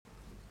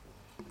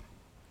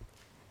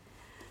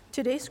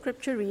Today's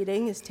scripture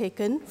reading is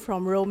taken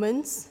from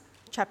Romans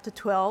chapter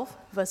 12,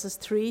 verses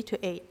 3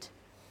 to 8.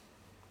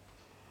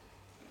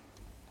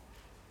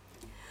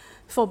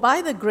 For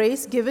by the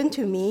grace given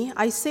to me,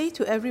 I say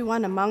to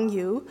everyone among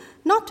you,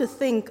 not to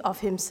think of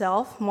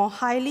himself more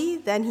highly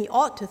than he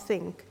ought to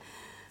think,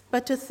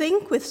 but to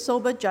think with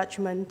sober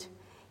judgment,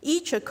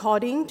 each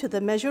according to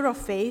the measure of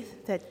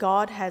faith that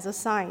God has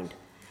assigned.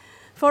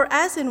 For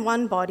as in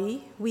one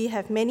body we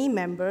have many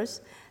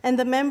members, and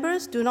the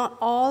members do not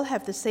all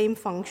have the same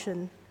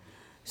function,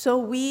 so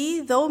we,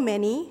 though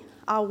many,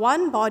 are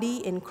one body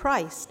in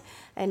Christ,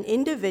 and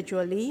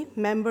individually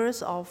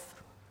members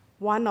of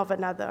one of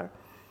another.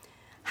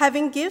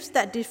 Having gifts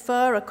that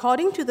differ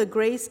according to the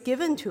grace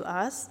given to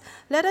us,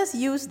 let us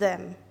use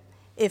them.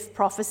 If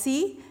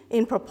prophecy,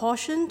 in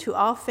proportion to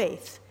our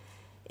faith.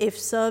 If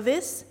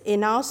service,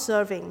 in our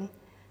serving.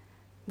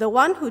 The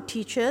one who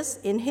teaches,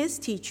 in his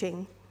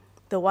teaching.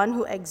 The one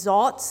who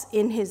exhorts,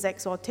 in his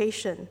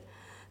exhortation.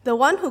 The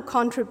one who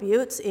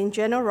contributes, in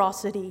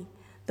generosity.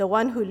 The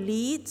one who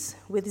leads,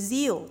 with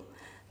zeal.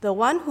 The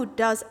one who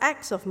does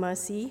acts of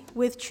mercy,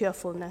 with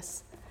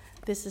cheerfulness.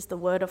 This is the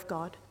word of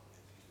God.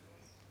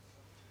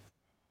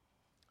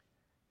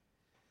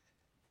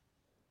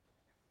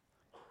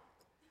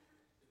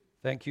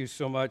 Thank you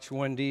so much,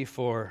 Wendy,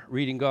 for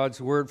reading God's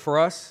word for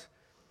us.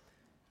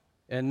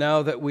 And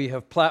now that we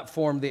have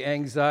platformed the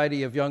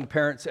anxiety of young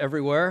parents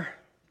everywhere,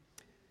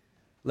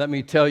 let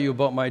me tell you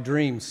about my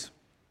dreams.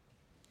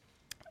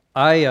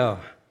 I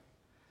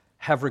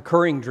have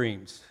recurring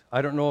dreams.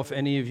 I don't know if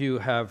any of you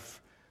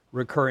have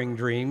recurring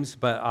dreams,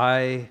 but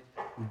I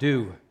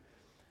do.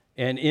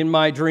 And in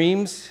my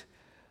dreams,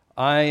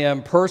 I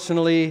am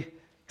personally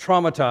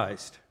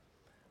traumatized.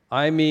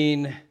 I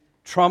mean,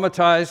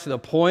 traumatized to the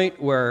point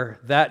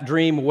where that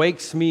dream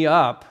wakes me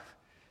up,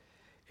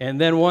 and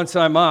then once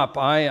I'm up,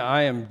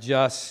 I am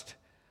just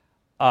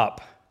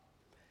up.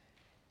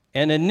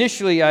 And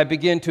initially, I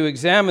begin to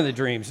examine the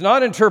dreams,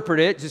 not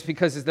interpret it, just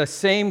because the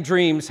same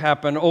dreams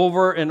happen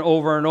over and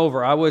over and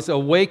over. I was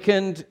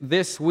awakened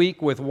this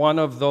week with one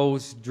of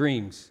those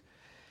dreams.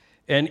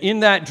 And in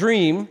that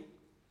dream,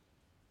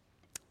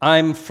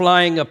 I'm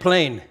flying a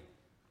plane,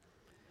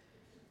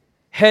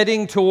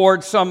 heading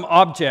towards some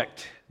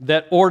object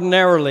that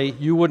ordinarily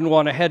you wouldn't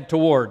want to head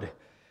toward.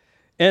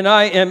 And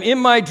I am in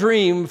my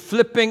dream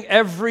flipping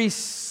every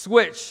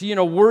switch,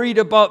 worried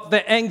about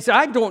the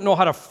anxiety. I don't know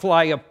how to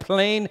fly a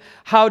plane.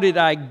 How did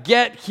I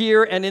get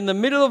here? And in the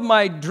middle of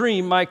my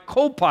dream, my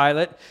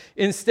co-pilot,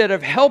 instead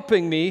of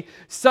helping me,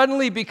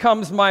 suddenly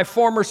becomes my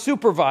former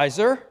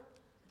supervisor.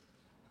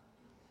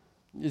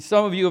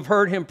 Some of you have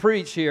heard him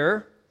preach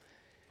here,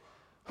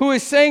 who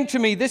is saying to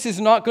me, this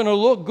is not going to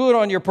look good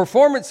on your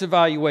performance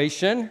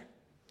evaluation.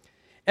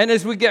 And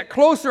as we get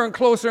closer and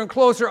closer and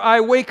closer,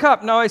 I wake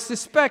up. Now, I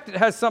suspect it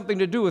has something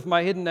to do with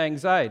my hidden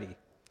anxiety.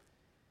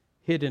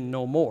 Hidden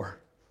no more.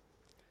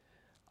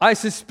 I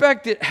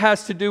suspect it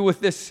has to do with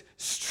this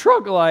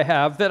struggle I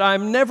have that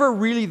I'm never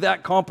really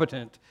that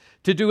competent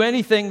to do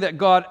anything that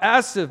God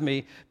asks of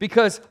me,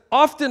 because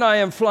often I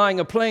am flying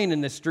a plane in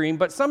this dream,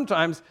 but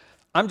sometimes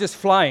I'm just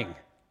flying.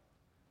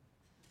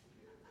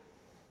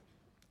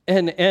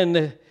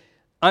 And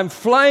I'm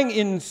flying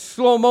in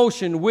slow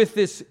motion with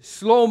this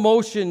slow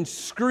motion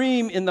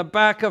scream in the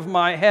back of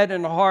my head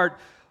and heart,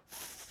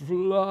 fly,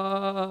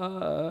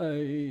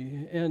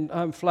 and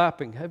I'm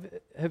flapping.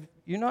 Have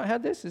you not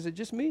had this? Is it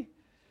just me?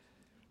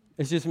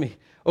 It's just me.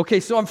 Okay,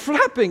 so I'm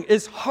flapping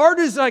as hard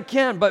as I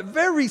can, but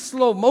very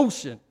slow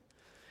motion.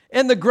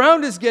 And the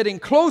ground is getting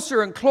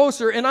closer and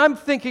closer, and I'm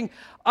thinking,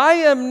 I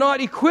am not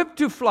equipped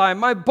to fly.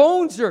 My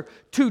bones are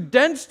too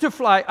dense to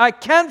fly. I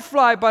can't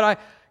fly, but I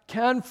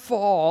can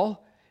fall.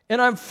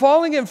 And I'm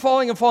falling and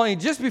falling and falling.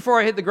 Just before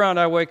I hit the ground,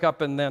 I wake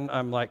up, and then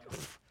I'm like,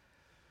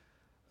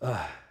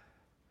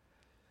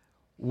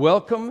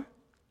 welcome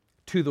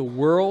to the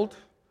world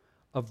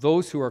of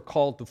those who are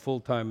called to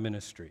full-time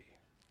ministry.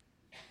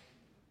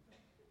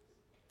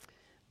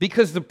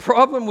 Because the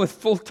problem with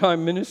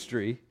full-time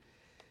ministry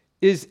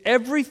is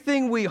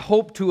everything we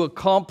hope to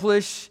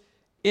accomplish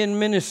in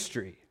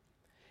ministry.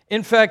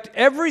 In fact,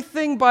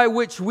 everything by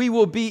which we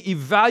will be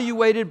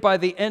evaluated by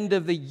the end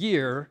of the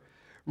year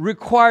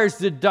requires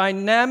the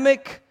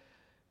dynamic,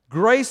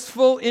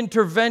 graceful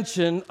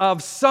intervention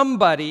of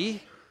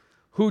somebody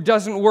who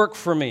doesn't work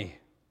for me.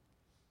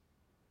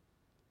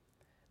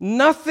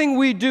 Nothing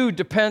we do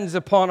depends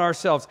upon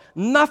ourselves.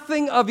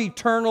 Nothing of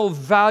eternal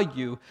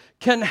value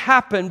can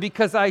happen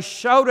because I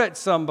shout at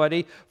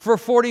somebody for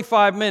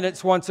 45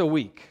 minutes once a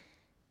week.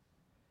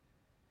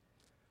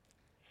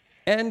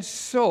 And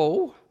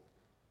so,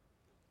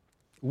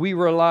 we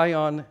rely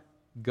on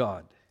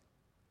God.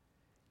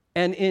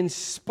 And in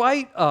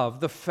spite of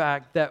the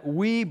fact that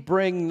we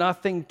bring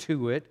nothing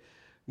to it,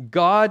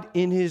 God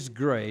in His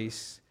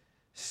grace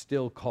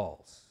still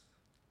calls.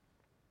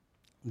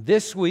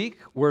 This week,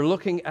 we're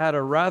looking at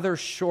a rather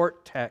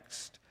short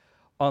text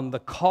on the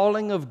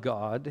calling of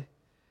God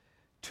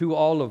to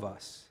all of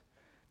us.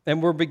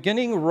 And we're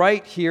beginning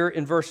right here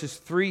in verses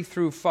 3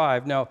 through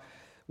 5. Now,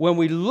 when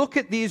we look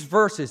at these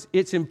verses,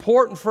 it's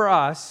important for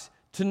us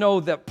to know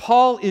that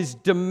Paul is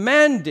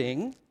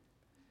demanding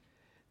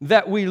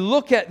that we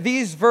look at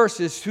these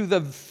verses through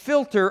the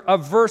filter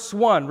of verse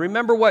 1.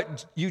 Remember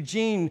what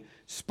Eugene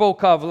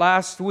spoke of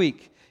last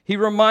week. He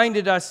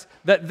reminded us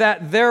that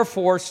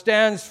therefore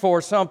stands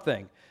for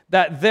something.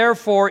 That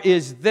therefore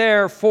is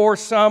there for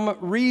some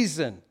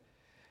reason.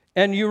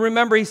 And you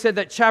remember he said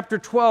that chapter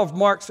 12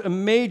 marks a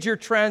major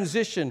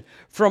transition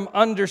from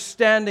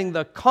understanding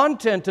the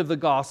content of the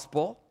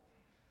gospel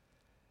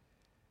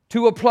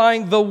to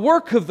applying the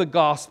work of the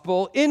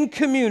gospel in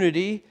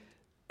community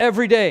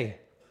every day.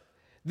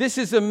 This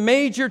is a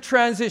major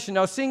transition.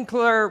 Now,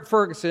 Sinclair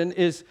Ferguson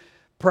is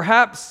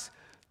perhaps,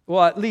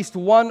 well, at least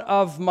one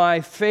of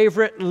my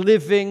favorite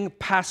living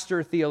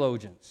pastor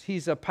theologians.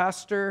 He's a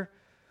pastor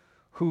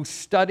who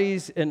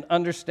studies and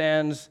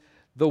understands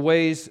the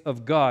ways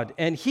of God.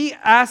 And he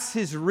asks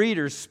his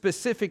readers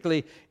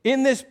specifically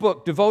in this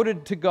book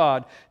devoted to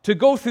God to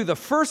go through the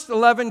first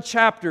 11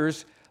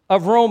 chapters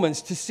of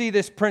Romans to see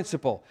this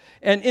principle.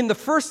 And in the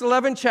first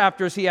 11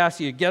 chapters, he asks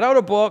you to get out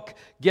a book,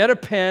 get a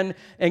pen,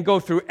 and go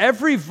through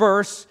every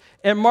verse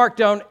and mark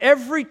down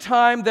every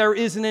time there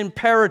is an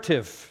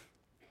imperative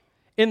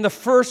in the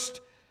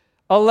first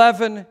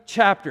 11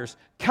 chapters.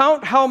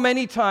 Count how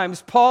many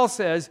times Paul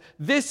says,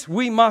 this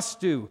we must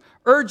do,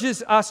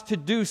 urges us to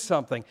do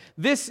something.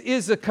 This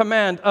is a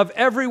command of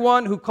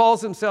everyone who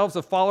calls themselves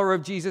a follower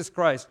of Jesus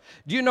Christ.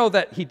 Do you know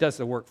that he does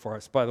the work for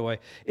us, by the way?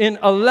 In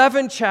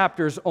 11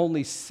 chapters,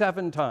 only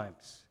 7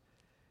 times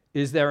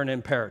is there an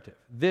imperative.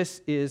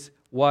 This is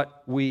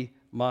what we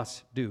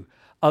must do.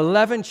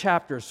 11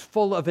 chapters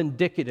full of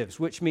indicatives,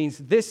 which means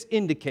this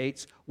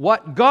indicates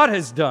what God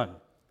has done.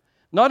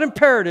 Not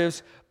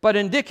imperatives, but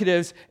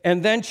indicatives.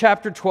 And then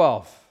chapter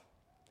 12.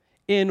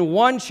 In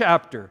one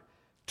chapter,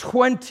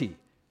 20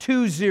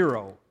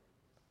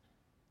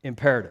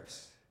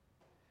 imperatives.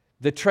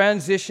 The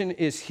transition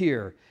is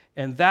here.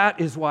 And that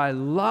is why I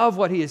love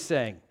what he is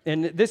saying.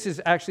 And this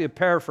is actually a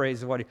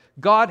paraphrase of what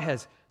God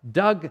has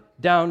dug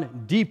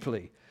down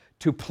deeply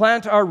to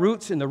plant our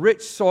roots in the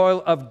rich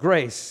soil of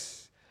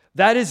grace.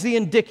 That is the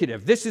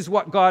indicative. This is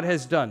what God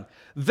has done.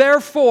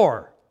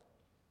 Therefore,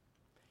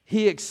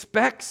 he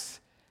expects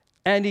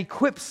and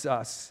equips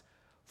us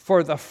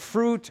for the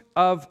fruit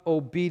of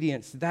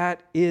obedience.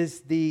 That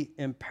is the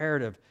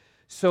imperative.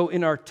 So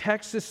in our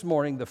text this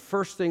morning, the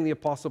first thing the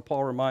Apostle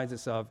Paul reminds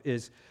us of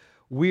is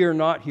we are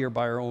not here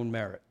by our own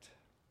merit.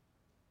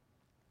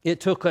 It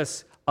took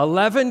us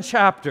 11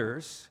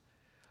 chapters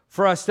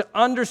for us to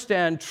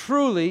understand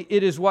truly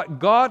it is what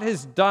God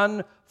has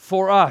done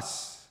for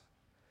us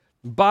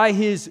by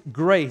His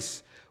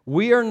grace.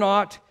 We are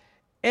not,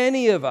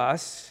 any of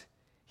us,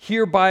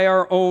 here by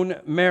our own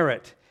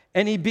merit.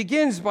 And he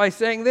begins by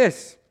saying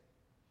this,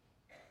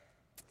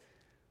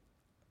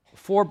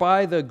 for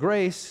by the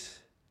grace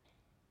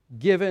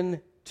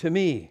given to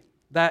me,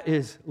 that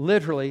is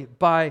literally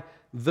by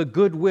the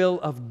goodwill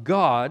of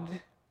God,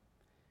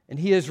 and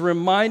he is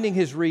reminding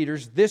his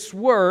readers, this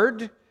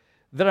word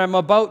that I'm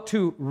about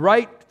to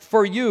write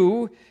for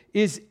you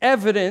is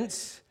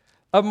evidence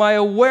of my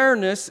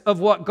awareness of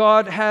what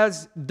God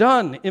has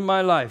done in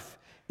my life.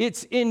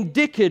 It's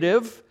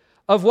indicative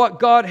of what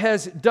God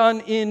has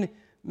done in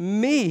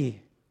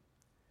me.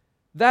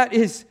 That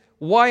is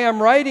why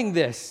I'm writing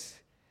this.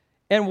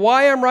 And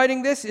why I'm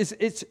writing this is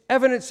it's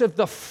evidence of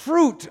the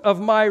fruit of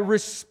my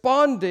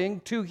responding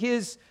to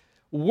His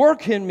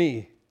work in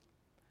me.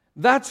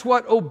 That's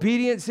what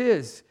obedience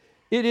is.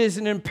 It is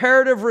an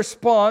imperative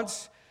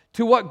response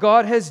to what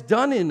God has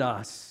done in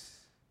us.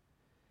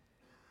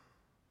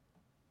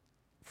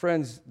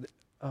 Friends,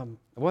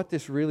 what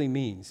this really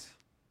means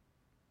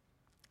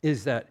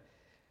is that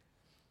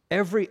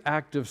every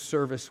act of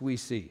service we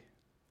see,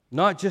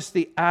 not just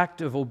the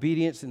act of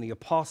obedience in the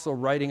apostle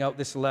writing out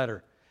this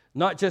letter,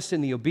 not just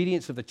in the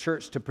obedience of the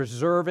church to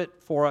preserve it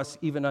for us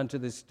even unto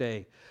this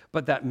day,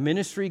 but that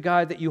ministry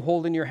guide that you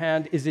hold in your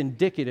hand is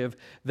indicative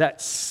that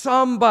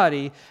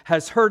somebody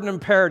has heard an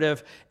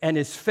imperative and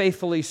is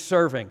faithfully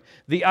serving.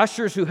 The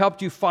ushers who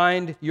helped you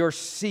find your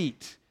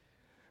seat,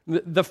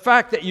 the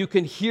fact that you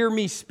can hear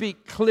me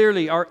speak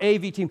clearly, our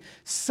AV team,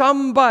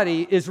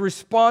 somebody is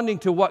responding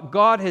to what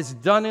God has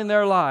done in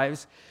their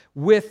lives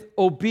with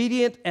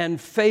obedient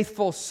and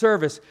faithful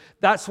service.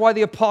 That's why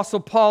the Apostle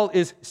Paul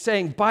is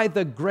saying, by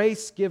the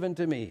grace given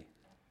to me.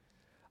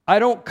 I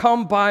don't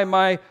come by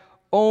my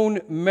own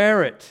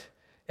merit.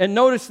 And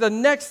notice the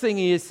next thing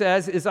he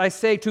says is, I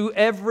say to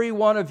every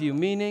one of you,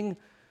 meaning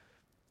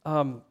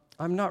I'm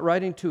not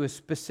writing to a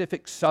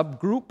specific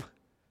subgroup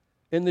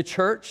in the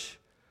church.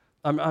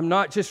 I'm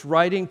not just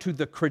writing to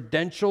the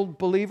credentialed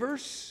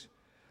believers.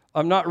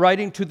 I'm not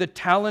writing to the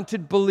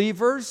talented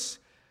believers.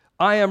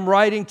 I am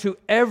writing to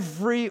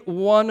every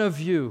one of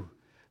you.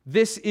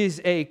 This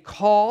is a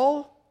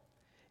call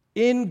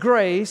in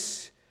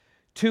grace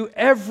to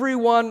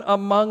everyone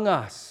among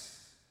us.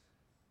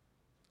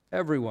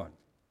 Everyone.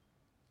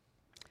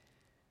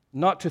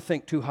 Not to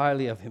think too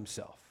highly of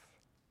himself,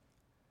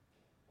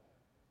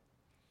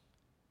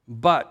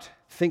 but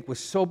think with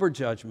sober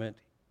judgment,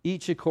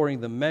 each according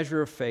to the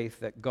measure of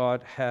faith that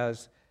God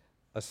has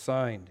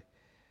assigned.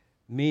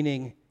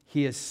 meaning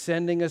he is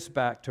sending us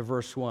back to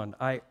verse 1.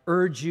 I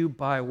urge you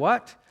by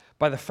what?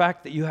 By the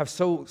fact that you have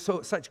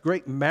such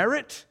great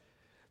merit,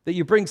 that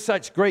you bring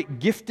such great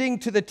gifting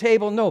to the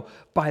table? No,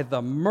 by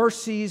the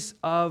mercies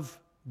of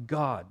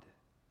God.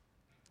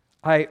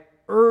 I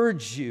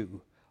urge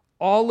you,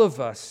 all of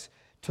us,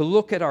 to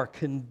look at our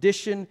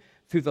condition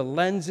through the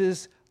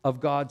lenses of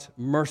God's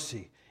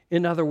mercy.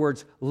 In other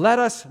words, let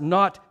us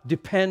not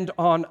depend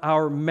on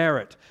our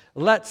merit.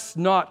 Let's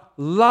not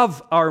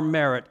love our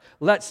merit.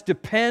 Let's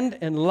depend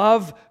and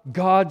love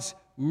God's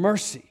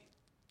mercy.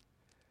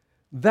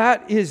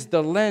 That is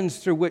the lens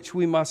through which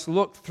we must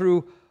look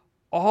through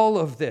all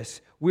of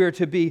this. We are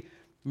to be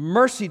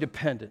mercy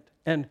dependent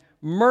and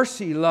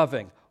mercy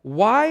loving.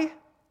 Why?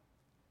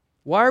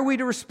 Why are we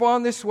to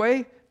respond this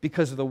way?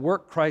 Because of the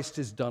work Christ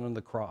has done on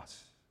the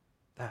cross.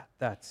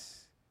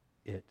 That's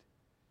it.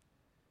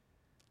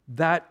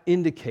 That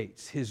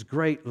indicates his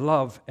great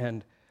love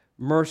and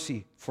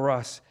mercy for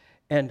us.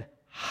 And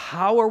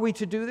how are we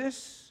to do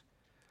this?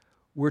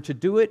 We're to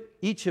do it,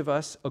 each of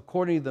us,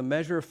 according to the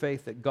measure of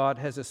faith that God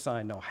has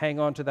assigned. Now, hang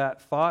on to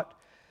that thought.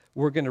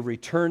 We're going to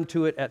return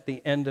to it at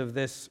the end of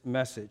this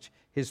message.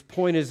 His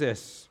point is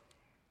this: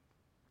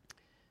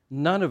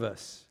 none of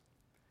us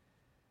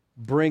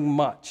bring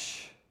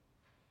much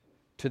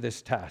to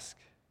this task.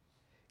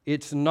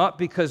 It's not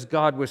because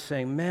God was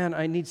saying, man,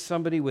 I need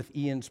somebody with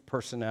Ian's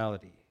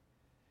personality.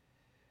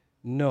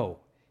 No,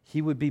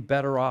 he would be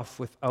better off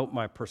without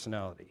my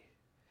personality.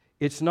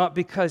 It's not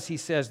because he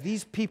says,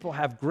 these people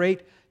have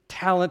great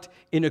talent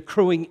in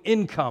accruing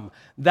income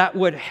that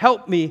would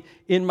help me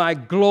in my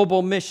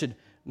global mission.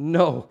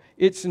 No,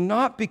 it's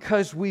not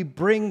because we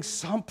bring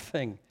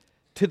something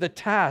to the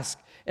task.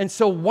 And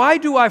so why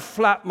do I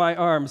flap my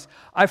arms?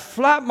 I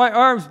flap my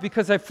arms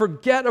because I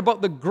forget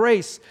about the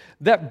grace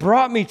that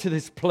brought me to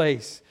this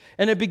place.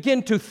 And I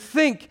begin to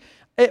think,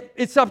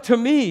 it's up to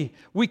me.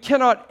 We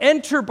cannot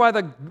enter by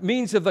the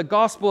means of the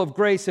gospel of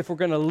grace if we're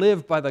going to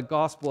live by the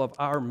gospel of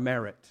our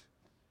merit.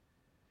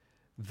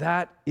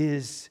 That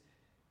is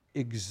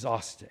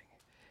exhausting.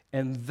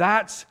 And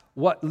that's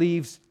what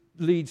leads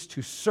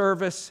to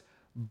service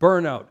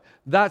burnout.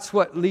 That's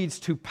what leads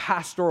to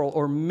pastoral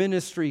or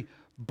ministry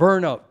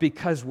burnout,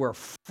 because we're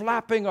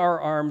flapping our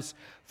arms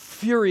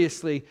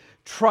furiously,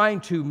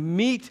 trying to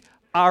meet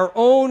our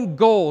own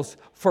goals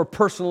for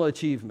personal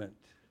achievement.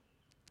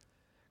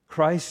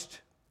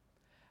 Christ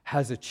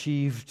has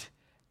achieved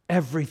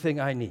everything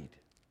I need.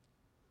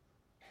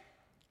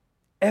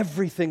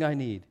 Everything I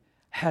need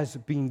has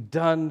been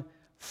done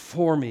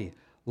for me.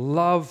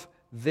 Love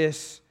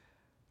this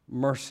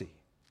mercy.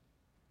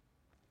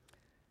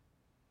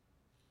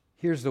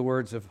 Here's the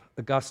words of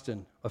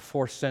Augustine, a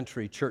 4th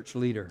century church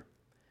leader.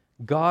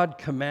 God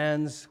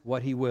commands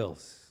what he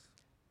wills,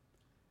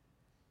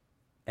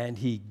 and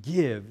he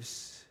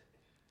gives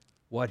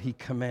what he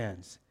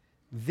commands.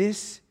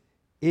 This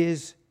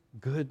is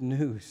good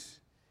news.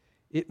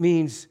 It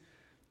means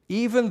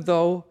even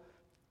though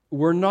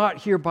we're not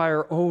here by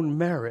our own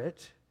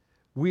merit,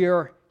 we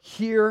are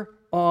here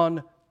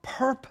on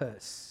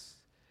purpose.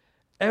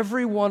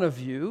 Every one of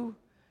you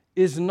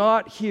is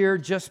not here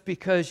just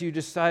because you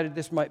decided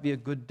this might be a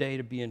good day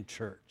to be in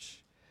church.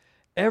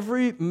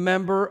 Every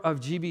member of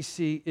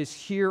GBC is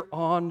here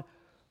on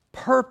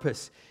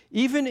purpose.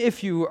 Even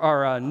if you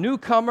are a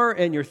newcomer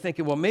and you're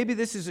thinking, well, maybe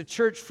this is a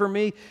church for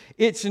me,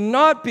 it's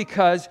not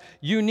because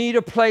you need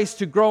a place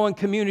to grow in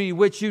community,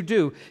 which you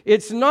do.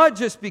 It's not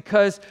just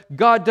because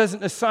God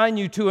doesn't assign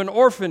you to an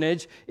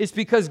orphanage. It's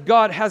because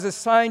God has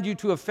assigned you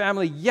to a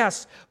family,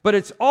 yes, but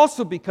it's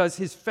also because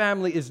his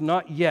family is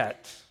not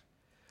yet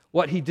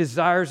what he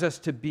desires us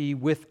to be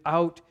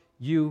without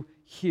you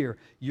here.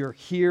 You're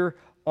here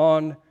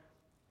on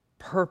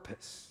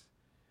purpose.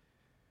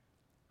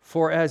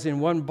 For as in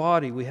one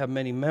body we have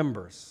many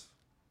members,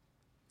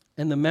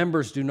 and the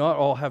members do not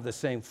all have the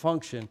same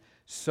function,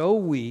 so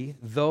we,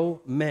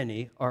 though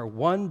many, are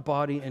one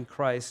body in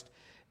Christ,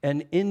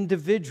 and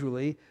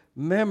individually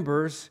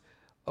members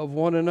of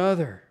one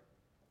another.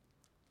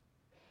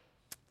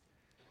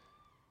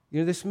 You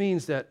know, this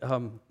means that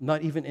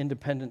not even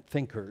independent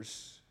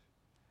thinkers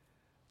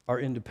are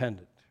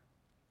independent.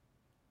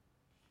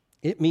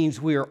 It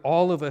means we are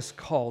all of us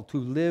called to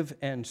live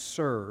and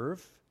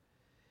serve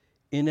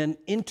in an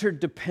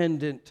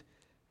interdependent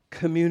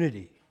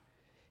community.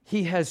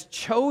 He has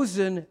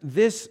chosen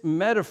this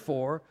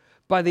metaphor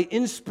by the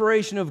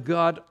inspiration of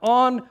God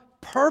on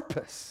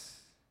purpose.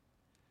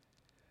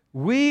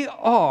 We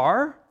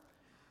are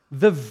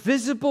the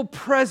visible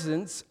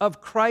presence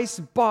of Christ's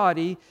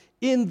body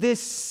in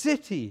this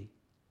city.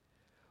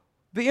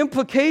 The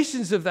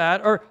implications of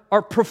that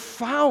are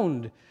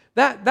profound.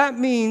 That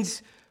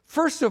means,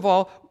 first of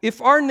all,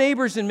 if our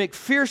neighbors in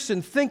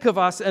McPherson think of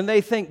us and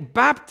they think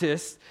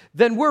Baptist,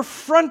 then we're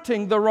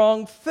fronting the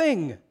wrong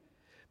thing.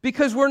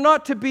 Because we're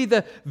not to be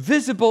the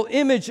visible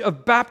image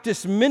of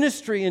Baptist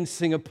ministry in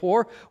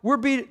Singapore.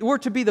 We're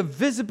to be the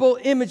visible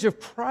image of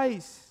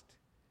Christ.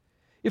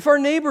 If our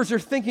neighbors are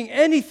thinking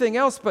anything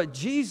else but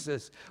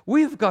Jesus,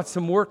 we've got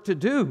some work to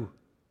do.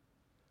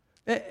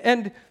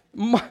 And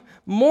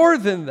more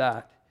than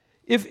that,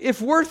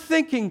 if we're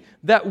thinking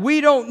that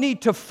we don't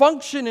need to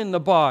function in the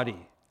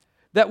body,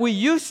 that we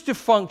used to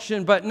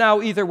function, but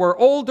now either we're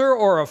older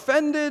or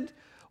offended,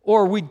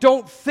 or we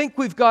don't think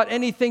we've got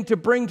anything to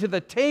bring to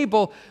the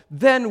table,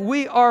 then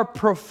we are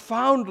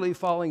profoundly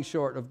falling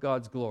short of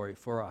God's glory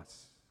for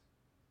us.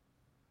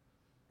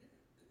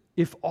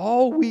 If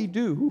all we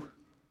do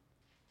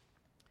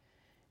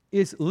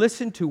is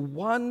listen to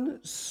one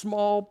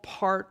small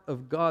part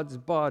of God's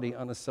body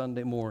on a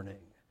Sunday morning,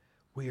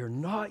 we are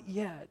not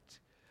yet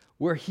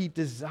where He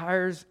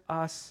desires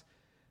us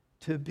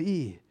to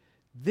be.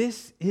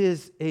 This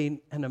is an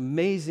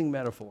amazing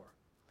metaphor.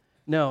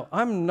 Now,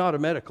 I'm not a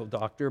medical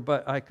doctor,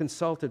 but I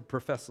consulted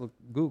Professor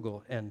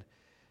Google,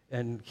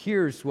 and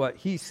here's what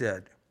he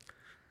said.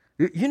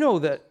 You know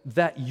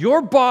that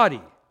your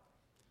body,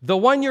 the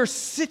one you're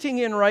sitting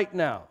in right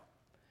now,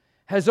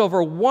 has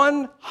over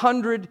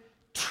 100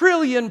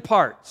 trillion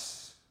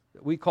parts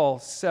that we call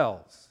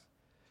cells.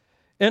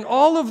 And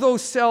all of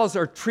those cells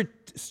are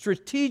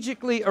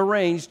strategically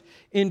arranged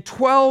in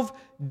 12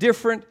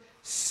 different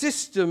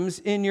systems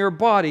in your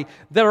body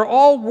that are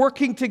all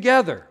working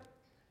together.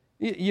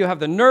 You have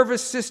the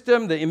nervous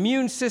system, the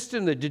immune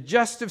system, the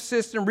digestive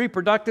system,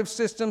 reproductive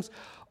systems.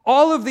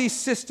 All of these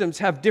systems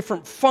have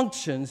different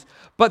functions,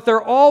 but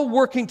they're all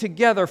working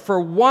together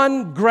for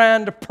one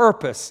grand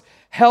purpose: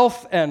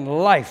 health and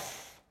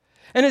life.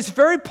 And it's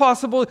very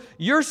possible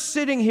you're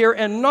sitting here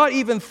and not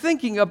even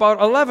thinking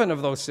about 11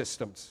 of those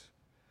systems,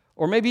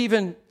 or maybe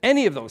even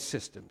any of those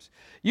systems.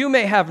 You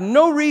may have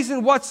no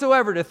reason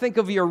whatsoever to think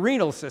of your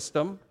renal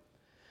system,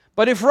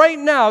 but if right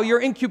now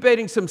you're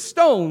incubating some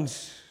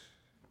stones,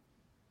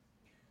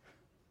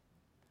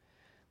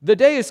 the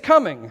day is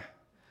coming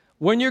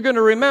when you're going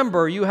to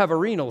remember you have a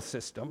renal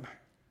system.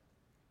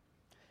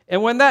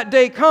 And when that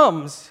day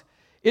comes,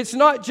 it's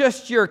not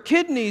just your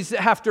kidneys that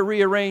have to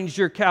rearrange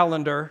your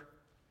calendar.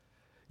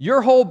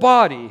 Your whole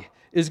body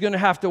is going to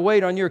have to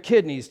wait on your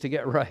kidneys to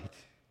get right.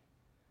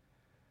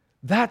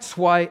 That's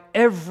why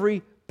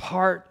every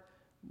part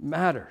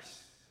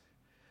matters.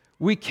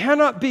 We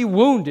cannot be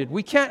wounded.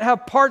 We can't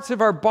have parts of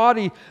our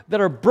body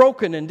that are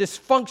broken and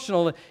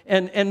dysfunctional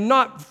and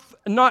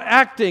not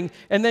acting,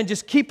 and then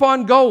just keep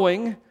on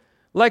going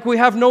like we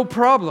have no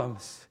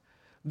problems.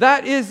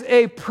 That is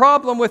a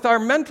problem with our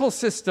mental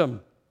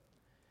system.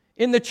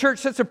 In the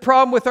church, that's a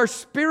problem with our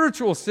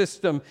spiritual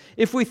system.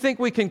 If we think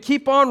we can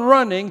keep on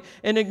running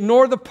and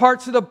ignore the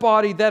parts of the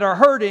body that are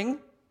hurting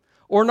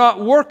or not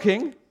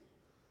working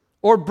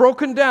or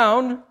broken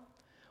down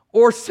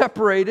or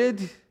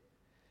separated,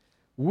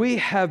 we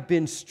have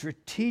been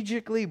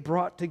strategically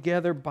brought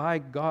together by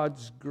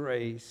God's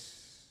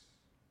grace,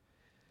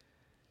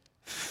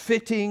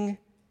 fitting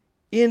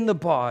in the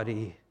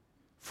body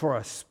for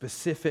a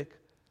specific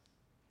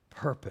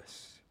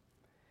purpose.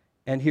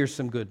 And here's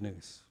some good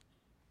news.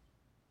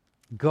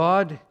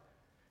 God,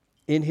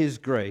 in His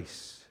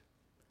grace,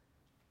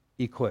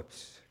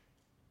 equips.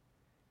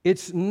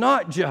 It's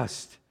not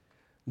just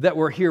that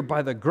we're here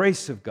by the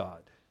grace of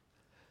God,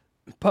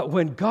 but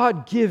when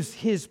God gives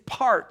His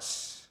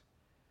parts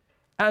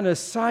an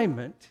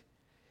assignment,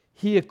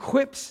 He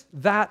equips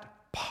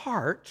that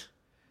part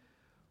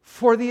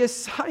for the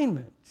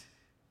assignment.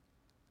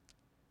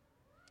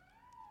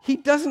 He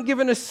doesn't give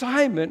an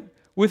assignment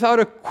without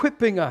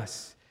equipping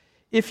us.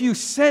 If you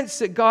sense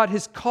that God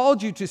has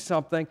called you to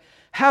something,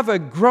 have a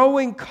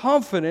growing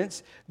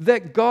confidence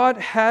that God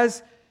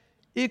has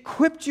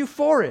equipped you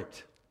for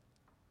it.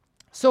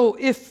 So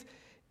if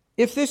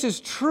this is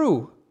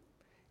true,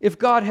 if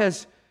God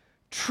has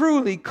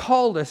truly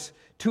called us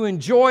to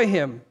enjoy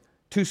Him,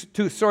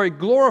 to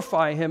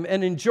glorify Him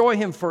and enjoy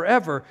Him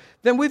forever,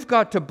 then we've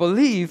got to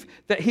believe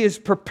that He has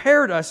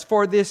prepared us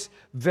for this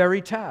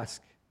very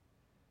task.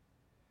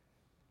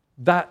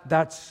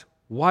 That's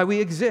why we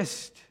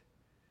exist.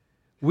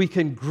 We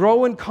can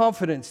grow in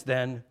confidence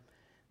then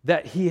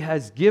that He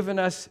has given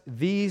us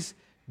these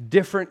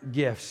different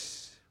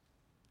gifts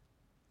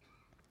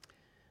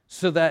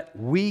so that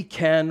we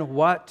can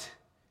what?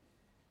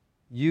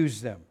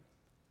 Use them.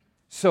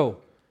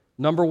 So,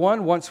 number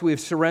one, once we have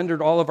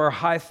surrendered all of our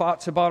high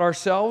thoughts about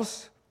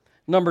ourselves.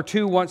 Number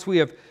two, once we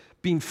have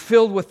been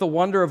filled with the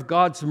wonder of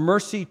God's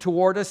mercy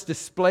toward us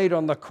displayed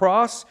on the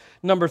cross.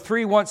 Number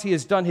three, once He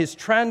has done His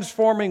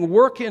transforming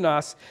work in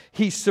us,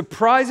 He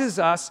surprises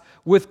us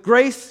with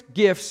grace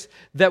gifts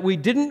that we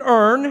didn't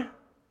earn,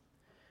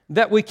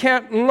 that we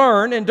can't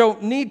learn and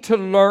don't need to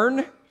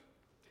learn,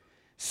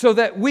 so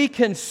that we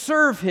can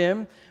serve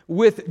Him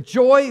with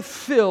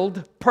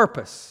joy-filled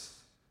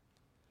purpose.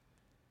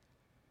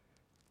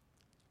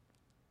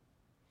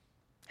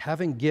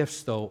 Having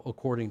gifts, though,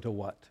 according to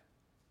what?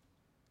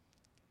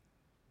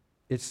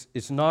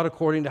 It's not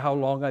according to how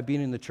long I've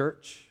been in the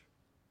church.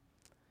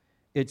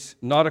 It's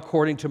not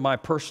according to my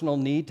personal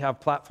need to have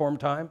platform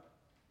time.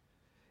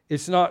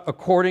 It's not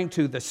according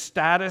to the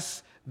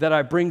status that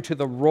I bring to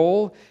the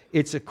role.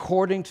 It's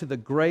according to the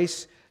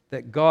grace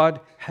that God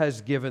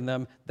has given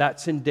them.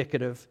 That's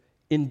indicative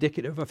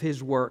of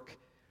His work.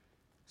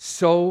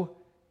 So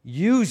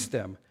use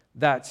them.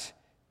 That's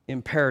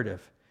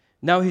imperative.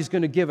 Now he's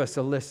going to give us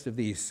a list of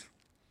these.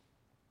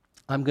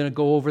 I'm going to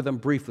go over them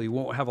briefly. We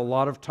won't have a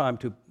lot of time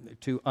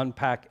to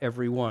unpack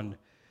every one.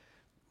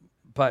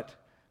 But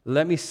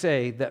let me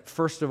say that,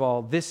 first of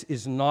all, this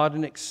is not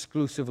an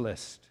exclusive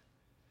list.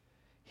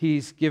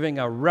 He's giving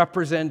a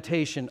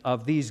representation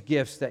of these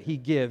gifts that he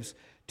gives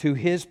to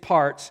his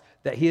parts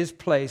that he has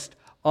placed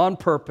on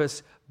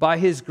purpose by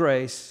his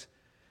grace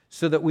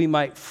so that we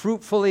might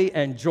fruitfully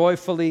and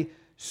joyfully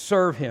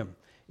serve him.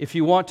 If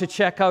you want to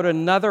check out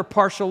another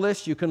partial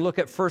list, you can look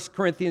at 1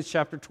 Corinthians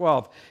chapter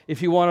 12.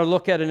 If you want to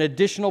look at an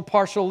additional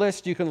partial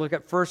list, you can look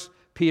at 1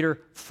 Peter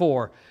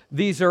 4.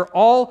 These are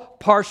all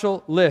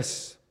partial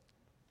lists.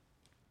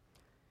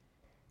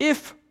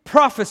 If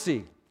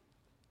prophecy,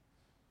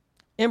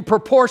 in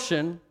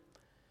proportion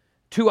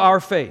to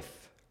our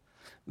faith.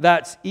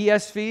 That's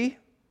ESV.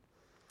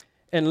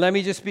 And let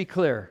me just be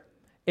clear.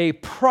 A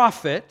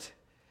prophet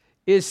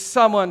is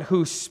someone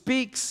who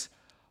speaks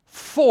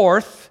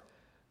forth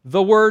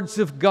the words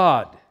of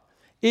God.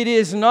 It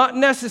is not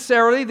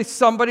necessarily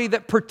somebody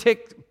that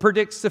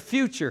predicts the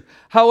future.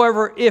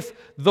 However, if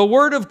the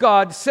Word of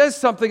God says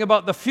something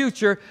about the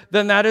future,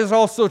 then that is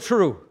also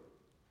true.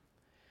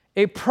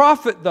 A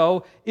prophet,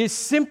 though, is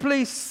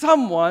simply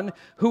someone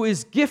who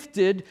is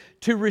gifted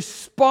to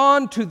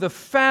respond to the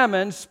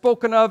famine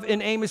spoken of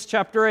in Amos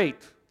chapter 8.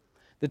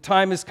 The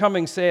time is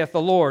coming, saith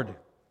the Lord,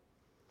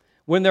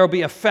 when there will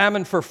be a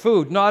famine for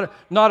food, not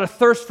a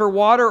thirst for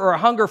water or a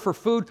hunger for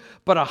food,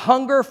 but a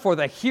hunger for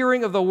the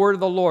hearing of the word of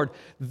the Lord.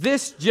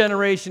 This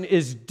generation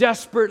is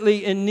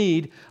desperately in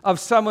need of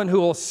someone who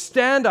will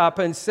stand up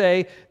and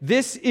say,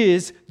 this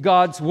is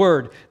God's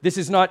word. This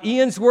is not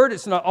Ian's word,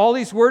 it's not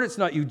Ollie's word, it's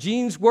not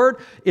Eugene's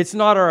word, it's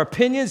not our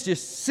opinions,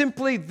 just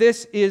simply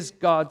this is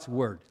God's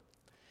word.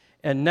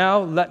 And now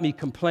let me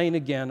complain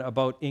again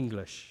about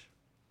English.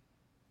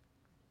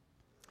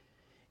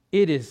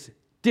 It is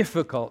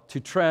difficult to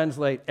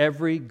translate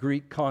every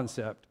Greek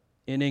concept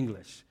in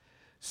English.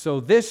 So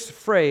this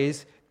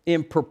phrase,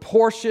 in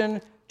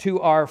proportion to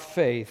our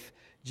faith,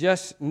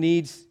 just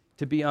needs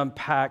to be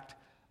unpacked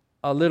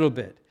a little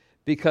bit.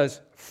 Because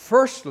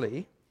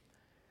firstly,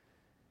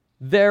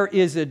 there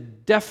is a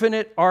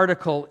definite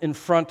article in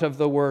front of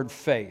the word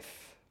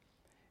faith,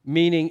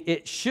 meaning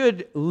it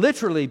should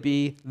literally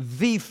be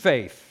the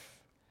faith.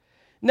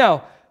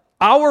 Now,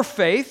 our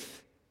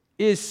faith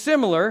is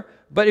similar,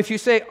 but if you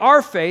say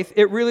our faith,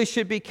 it really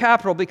should be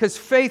capital because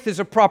faith is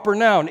a proper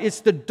noun.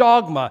 It's the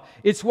dogma.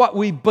 It's what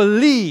we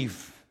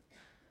believe.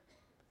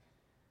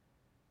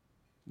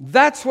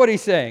 That's what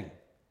he's saying.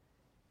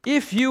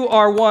 If you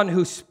are one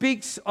who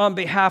speaks on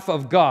behalf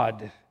of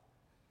God,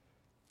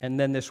 and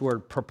then this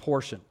word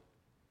proportion.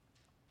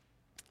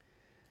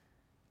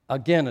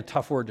 Again, a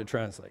tough word to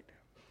translate.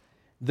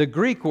 The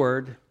Greek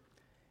word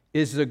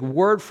is the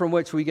word from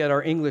which we get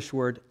our English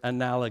word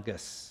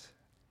analogous.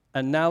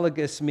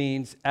 Analogous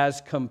means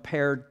as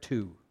compared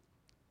to.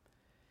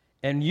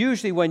 And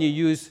usually when you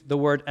use the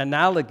word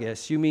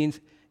analogous, you mean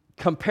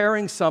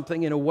comparing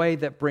something in a way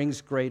that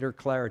brings greater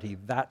clarity.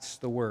 That's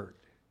the word.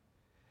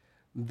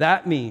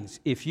 That means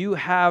if you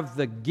have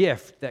the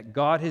gift that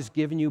God has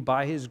given you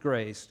by His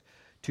grace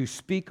to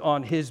speak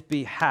on His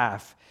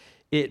behalf,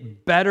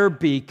 it better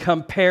be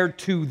compared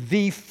to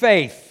the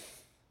faith.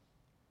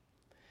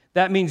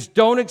 That means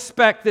don't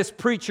expect this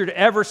preacher to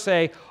ever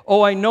say,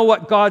 oh, I know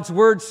what God's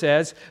word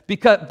says,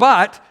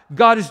 but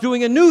God is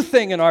doing a new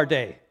thing in our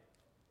day.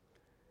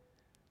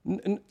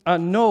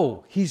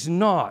 No, He's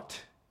not.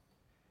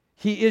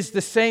 He is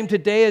the same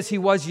today as He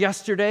was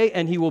yesterday,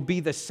 and He will be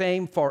the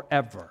same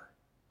forever.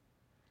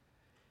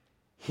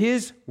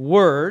 His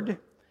word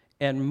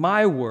and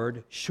my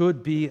word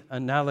should be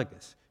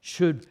analogous,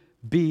 should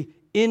be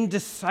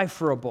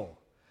indecipherable.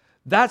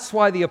 That's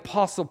why the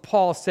Apostle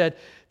Paul said,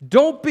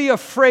 don't be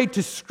afraid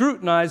to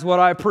scrutinize what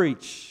I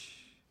preach.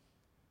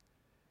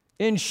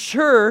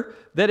 Ensure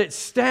that it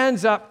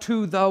stands up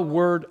to the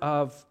Word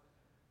of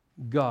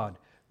God.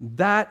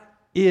 That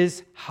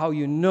is how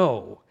you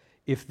know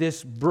if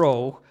this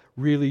bro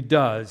really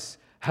does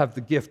have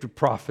the gift of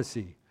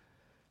prophecy.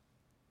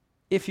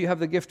 If you have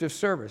the gift of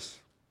service.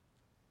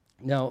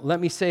 Now,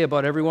 let me say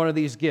about every one of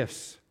these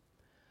gifts,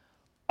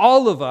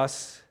 all of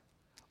us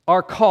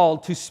are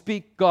called to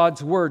speak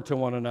God's word to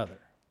one another.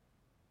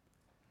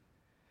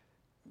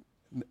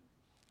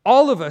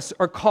 All of us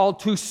are called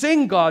to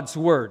sing God's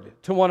word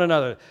to one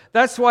another.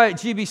 That's why at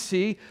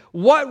GBC,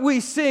 what we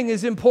sing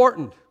is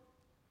important.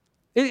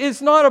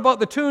 It's not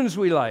about the tunes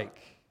we like.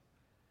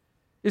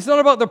 It's not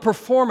about the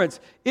performance.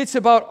 It's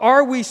about,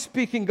 are we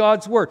speaking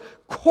God's word?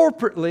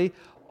 Corporately,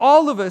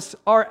 all of us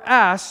are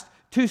asked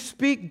to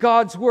speak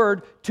God's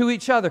word to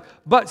each other.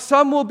 But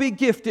some will be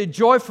gifted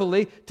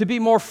joyfully to be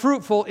more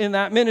fruitful in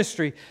that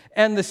ministry.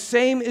 And the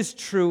same is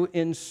true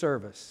in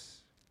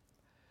service.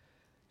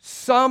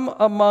 Some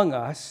among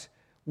us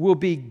will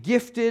be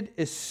gifted,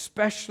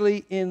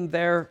 especially in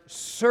their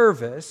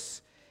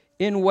service,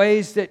 in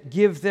ways that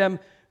give them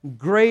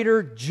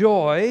greater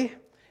joy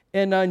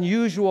and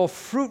unusual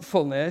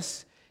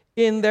fruitfulness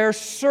in their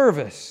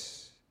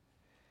service.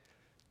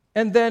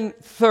 And then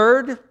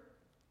third,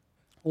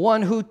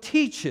 one who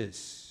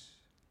teaches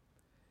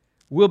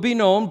will be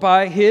known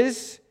by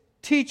his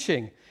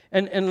teaching.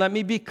 And let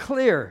me be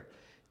clear.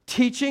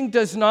 Teaching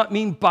does not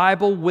mean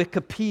Bible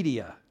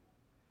Wikipedia.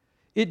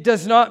 It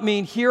does not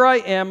mean, here I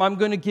am, I'm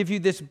going to give you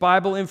this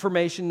Bible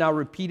information, now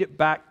repeat it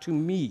back to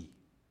me.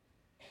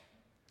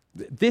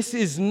 This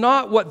is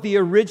not what the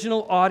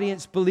original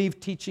audience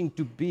believed teaching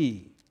to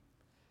be.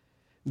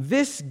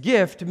 This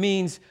gift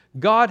means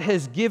God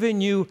has given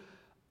you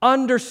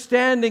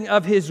understanding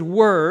of His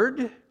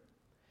Word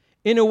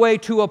in a way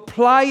to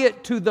apply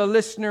it to the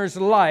listener's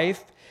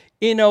life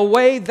in a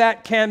way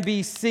that can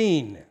be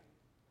seen.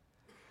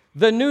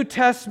 The New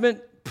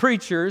Testament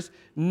preachers,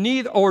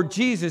 or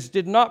Jesus,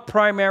 did not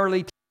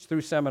primarily teach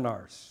through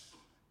seminars.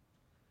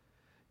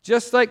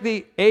 Just like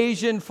the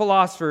Asian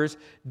philosophers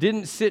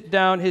didn't sit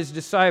down his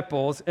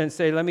disciples and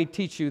say, let me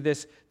teach you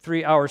this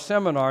 3-hour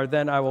seminar,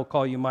 then I will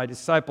call you my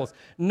disciples.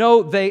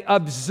 No, they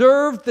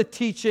observed the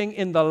teaching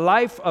in the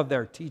life of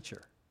their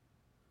teacher.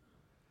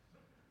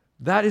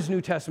 That is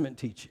New Testament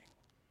teaching.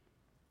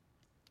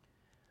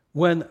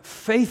 When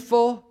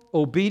faithful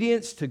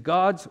obedience to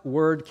God's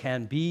word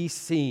can be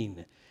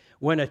seen,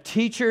 when a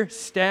teacher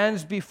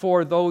stands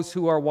before those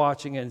who are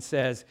watching and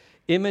says,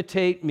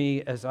 imitate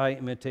me as I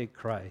imitate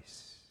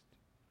Christ.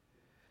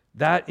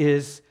 That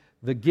is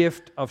the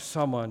gift of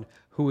someone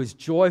who is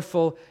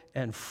joyful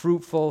and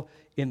fruitful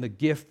in the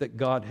gift that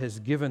God has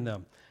given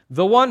them.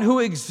 The one who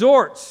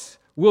exhorts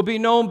will be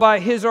known by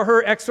his or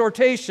her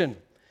exhortation.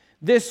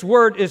 This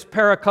word is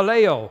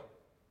parakaleo.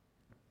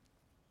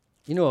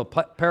 You know, a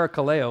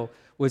parakaleo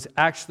was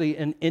actually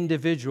an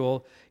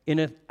individual in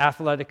an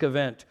athletic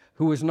event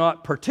who was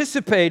not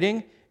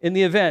participating in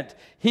the event.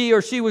 He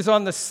or she was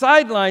on the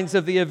sidelines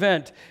of the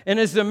event. And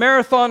as the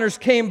marathoners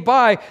came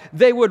by,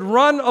 they would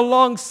run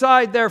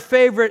alongside their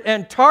favorite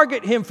and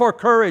target him for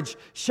courage,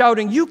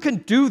 shouting, "You can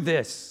do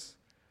this."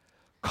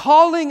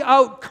 Calling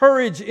out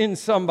courage in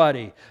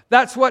somebody.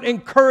 That's what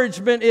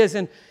encouragement is.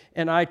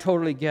 And I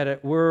totally get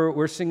it. We're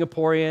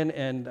Singaporean,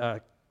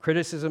 and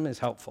criticism is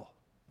helpful.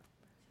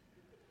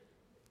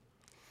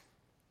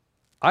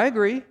 I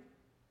agree.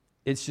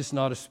 It's just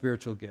not a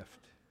spiritual gift.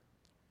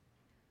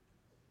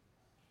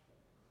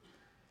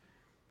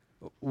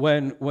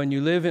 When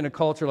you live in a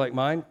culture like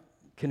mine,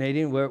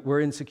 Canadian,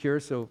 we're insecure,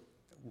 so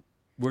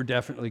we're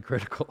definitely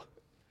critical.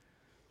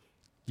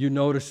 You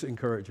notice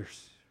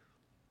encouragers.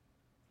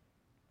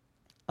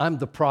 I'm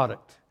the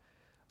product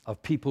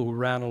of people who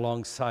ran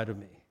alongside of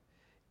me,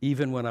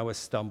 even when I was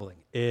stumbling,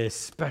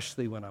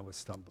 especially when I was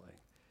stumbling.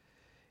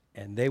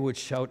 And they would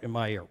shout in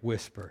my ear,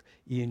 whisper,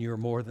 "Ian, you're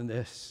more than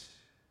this.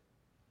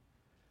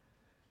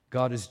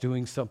 God is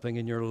doing something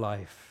in your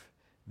life."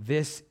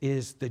 This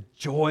is the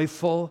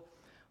joyful,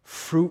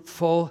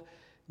 fruitful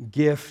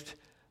gift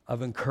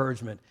of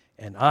encouragement.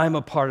 And I'm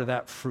a part of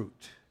that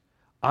fruit.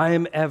 I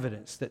am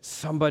evidence that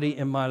somebody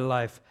in my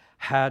life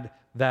had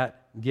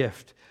that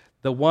gift.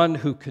 The one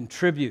who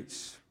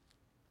contributes.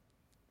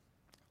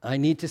 I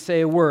need to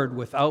say a word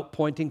without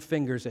pointing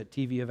fingers at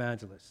TV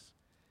evangelists.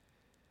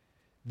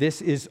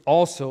 This is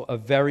also a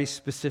very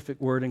specific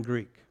word in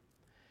Greek.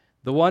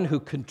 The one who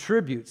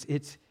contributes.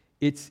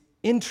 It's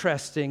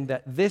interesting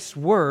that this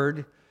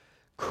word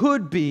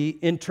could be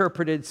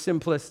interpreted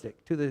simplistic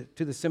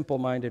to the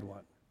simple-minded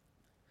one.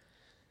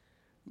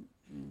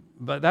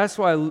 But that's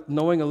why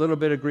knowing a little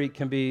bit of Greek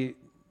can be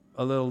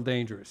a little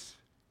dangerous.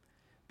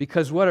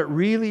 Because what it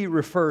really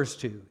refers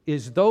to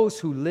is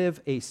those who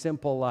live a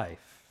simple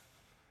life.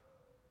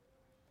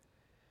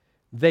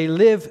 They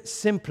live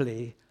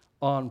simply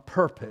on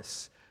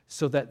purpose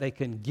so that they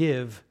can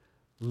give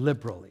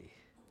liberally.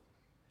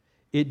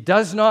 It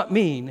does not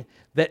mean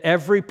that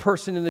every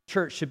person in the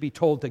church should be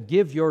told to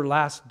give your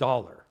last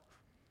dollar.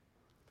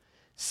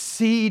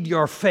 Seed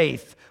your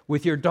faith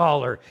with your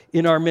dollar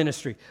in our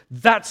ministry.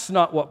 That's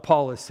not what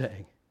Paul is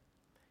saying.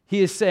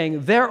 He is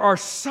saying there are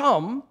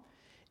some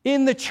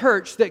in the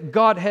church that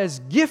God has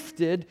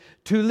gifted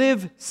to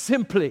live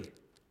simply.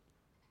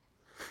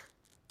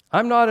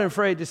 I'm not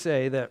afraid to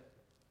say that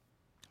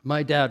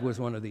my dad was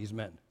one of these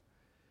men.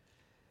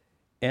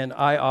 And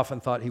I often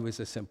thought he was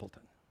a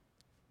simpleton.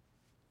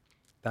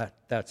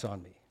 That's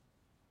on me.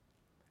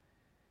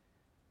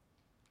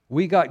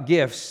 We got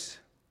gifts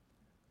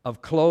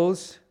of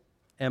clothes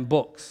and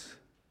books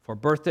for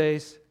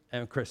birthdays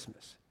and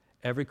Christmas.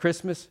 Every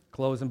Christmas,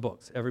 clothes and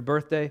books. Every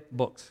birthday,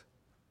 books.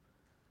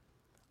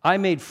 I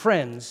made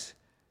friends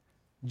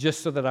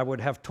just so that I would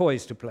have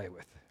toys to play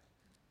with.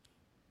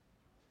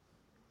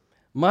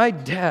 My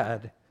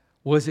dad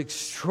was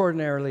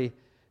extraordinarily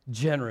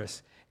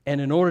generous, and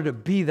in order to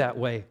be that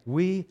way,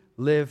 we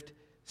lived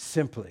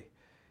simply.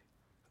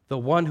 The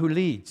one who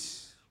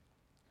leads.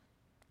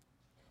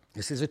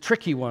 This is a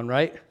tricky one,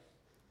 right?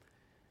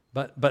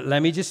 But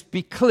let me just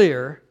be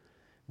clear.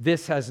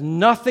 This has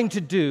nothing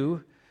to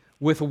do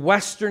with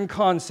Western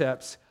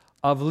concepts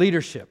of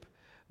leadership.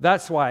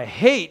 That's why I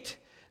hate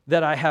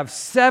that I have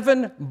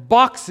 7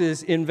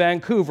 boxes in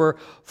Vancouver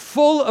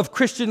full of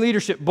Christian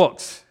leadership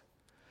books.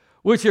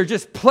 which are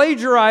just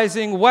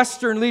plagiarizing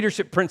Western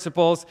leadership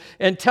principles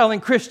and telling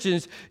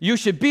Christians, you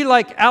should be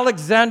like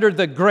Alexander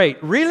the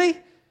Great. Really?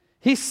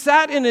 He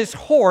sat in his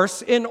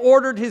horse and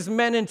ordered his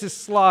men into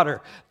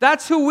slaughter.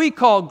 That's who we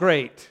call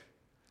great.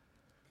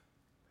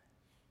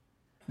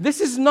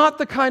 This is not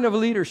the kind of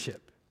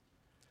leadership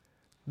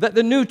that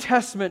the New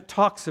Testament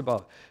talks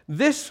about.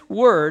 This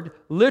word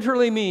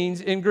literally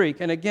means in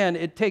Greek, and again,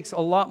 it takes a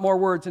lot more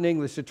words in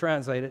English to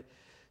translate it,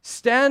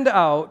 stand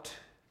out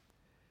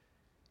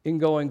in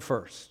going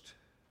first.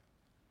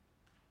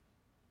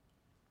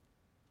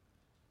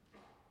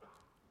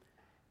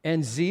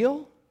 And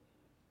zeal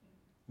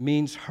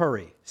means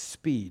hurry,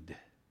 speed.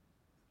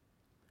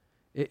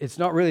 It's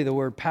not really the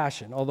word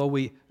passion, although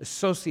we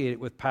associate it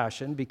with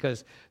passion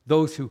because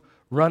those who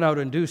run out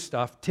and do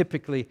stuff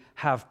typically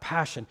have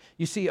passion.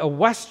 You see, a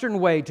Western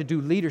way to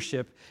do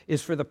leadership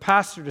is for the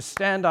pastor to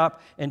stand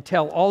up and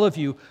tell all of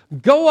you,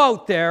 go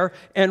out there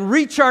and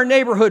reach our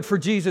neighborhood for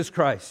Jesus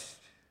Christ.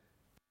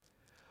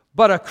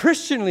 But a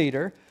Christian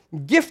leader,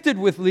 gifted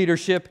with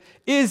leadership,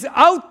 is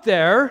out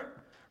there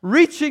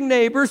reaching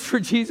neighbors for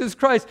Jesus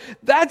Christ.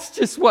 That's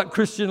just what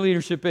Christian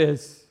leadership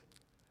is.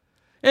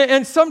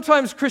 And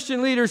sometimes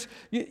Christian leaders,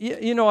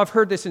 you know, I've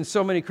heard this in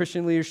so many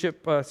Christian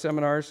leadership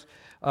seminars.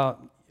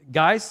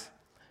 Guys,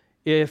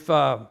 if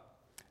no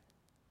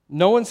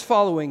one's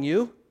following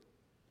you,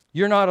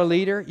 you're not a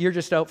leader, you're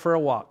just out for a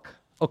walk.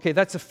 Okay,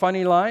 that's a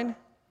funny line,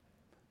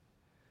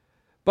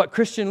 but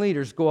Christian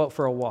leaders go out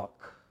for a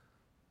walk.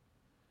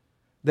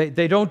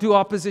 They don't do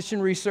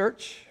opposition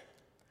research.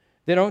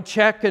 They don't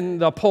check in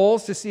the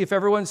polls to see if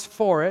everyone's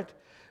for it.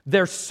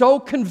 They're so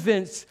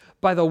convinced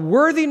by the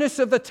worthiness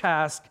of the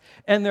task,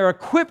 and they're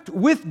equipped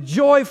with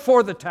joy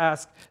for the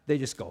task, they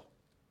just go.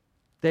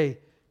 They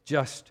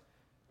just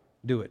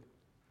do it.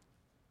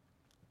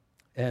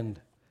 And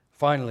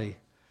finally,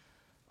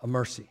 a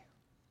mercy.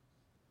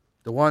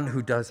 The one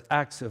who does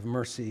acts of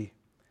mercy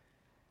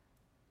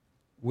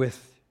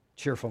with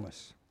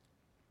cheerfulness.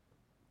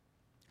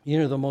 You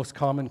know the most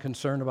common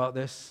concern about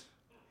this?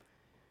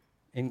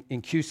 In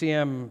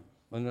QCM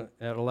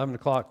at 11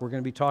 o'clock, we're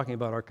going to be talking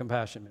about our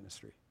compassion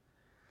ministry.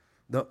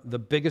 The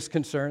biggest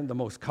concern, the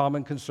most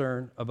common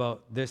concern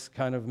about this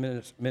kind of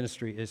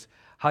ministry is,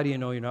 how do you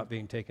know you're not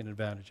being taken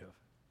advantage of?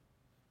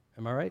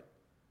 Am I right?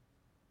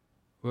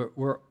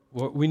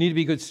 We need to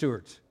be good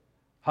stewards.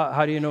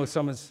 How do you know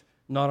someone's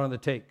not on the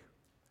take?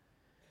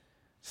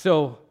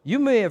 So you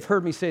may have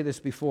heard me say this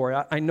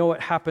before. I know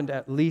it happened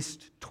at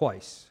least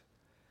twice.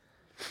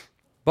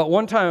 But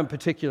one time in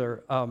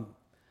particular,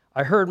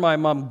 I heard my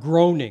mom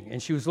groaning,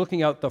 and she was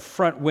looking out the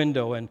front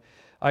window, and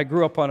I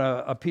grew up on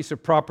a piece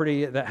of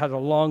property that had a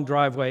long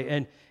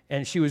driveway,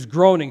 and she was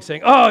groaning,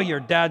 saying, "Oh, your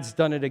dad's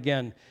done it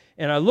again."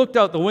 And I looked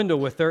out the window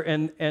with her,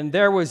 and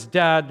there was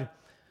Dad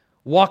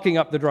walking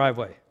up the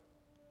driveway.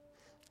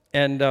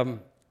 And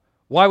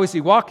why was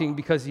he walking?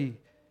 Because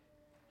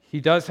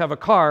he does have a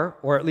car,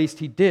 or at least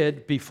he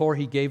did before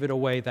he gave it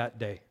away that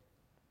day.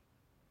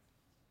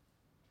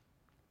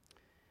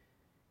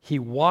 He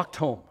walked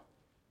home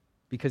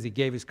because he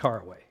gave his car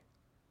away.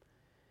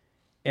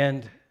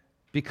 And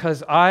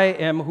because I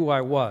am who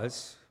I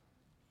was,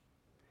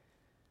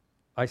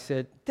 I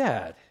said,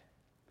 "Dad,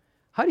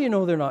 how do you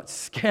know they're not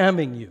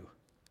scamming you?"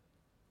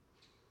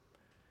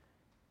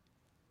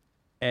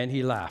 And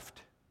he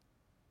laughed.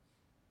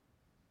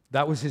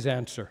 That was his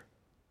answer.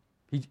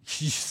 He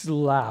just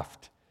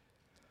laughed.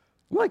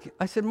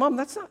 I said, "Mom,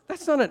 that's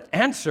not an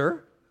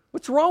answer.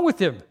 What's wrong with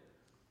him?"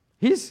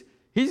 He's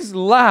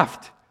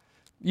laughed.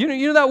 You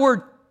know that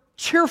word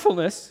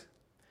cheerfulness?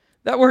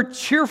 That word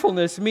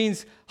cheerfulness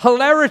means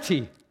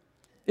hilarity.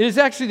 It is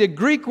actually the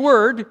Greek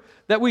word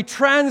that we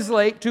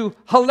translate to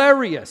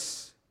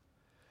hilarious.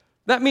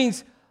 That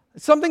means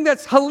something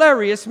that's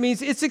hilarious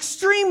means it's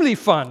extremely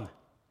fun.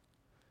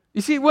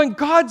 You see, when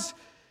God's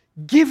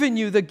given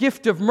you the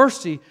gift of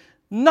mercy,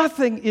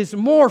 nothing is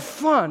more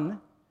fun than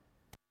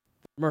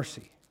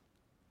mercy.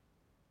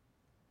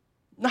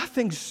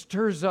 Nothing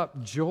stirs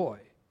up joy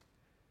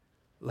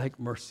like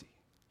mercy.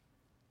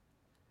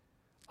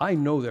 I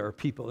know there are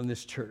people in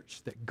this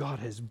church that God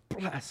has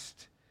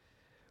blessed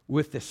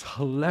with this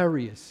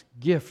hilarious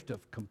gift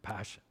of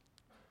compassion.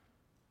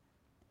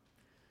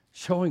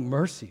 Showing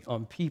mercy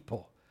on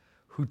people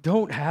who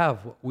don't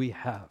have what we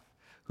have,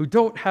 who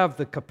don't have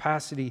the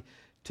capacity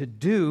to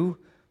do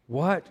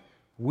what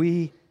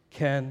we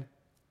can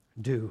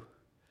do.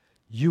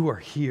 You are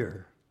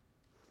here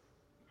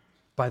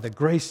by the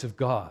grace of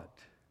God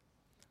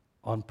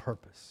on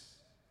purpose.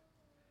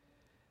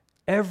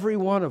 Every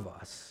one of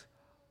us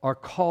are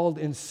called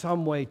in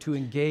some way to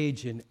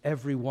engage in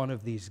every one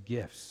of these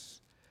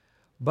gifts.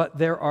 But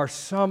there are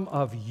some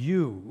of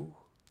you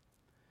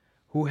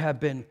who have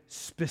been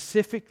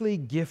specifically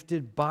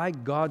gifted by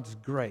God's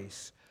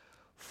grace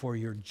for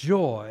your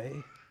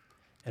joy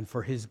and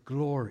for His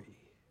glory.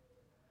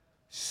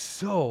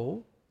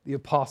 So, the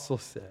apostle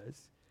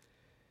says,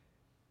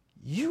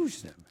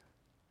 use them.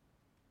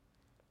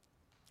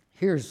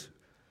 Here's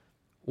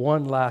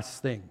one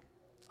last thing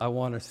I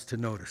want us to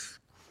notice.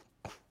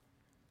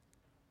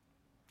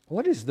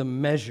 What is the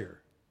measure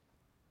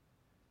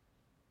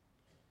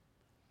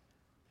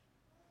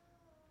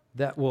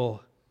that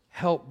will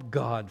help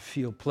God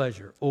feel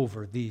pleasure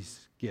over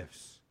these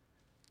gifts?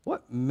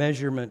 What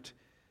measurement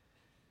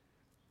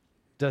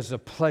does the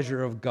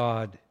pleasure of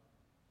God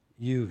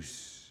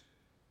use?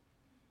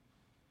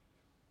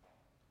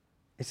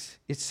 It's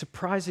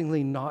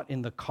surprisingly not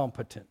in the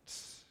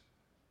competence.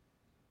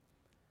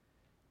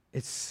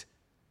 It's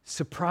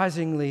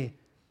surprisingly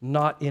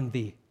not in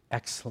the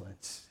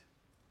excellence.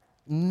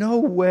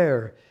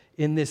 Nowhere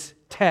in this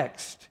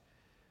text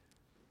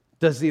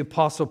does the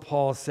Apostle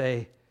Paul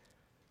say,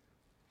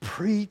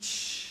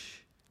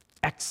 preach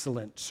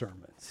excellent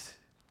sermons.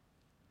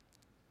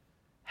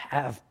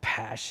 Have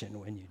passion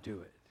when you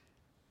do it.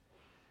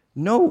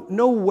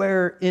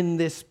 Nowhere in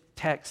this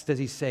text does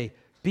he say,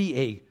 be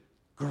a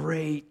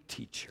great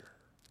teacher.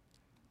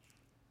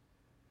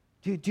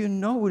 Do you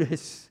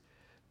notice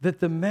that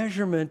the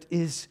measurement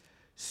is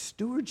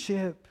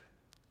stewardship?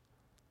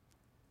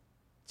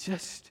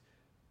 Just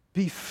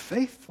be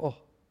faithful.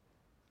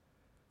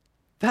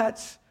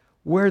 That's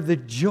where the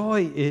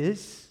joy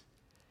is.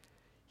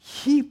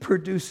 He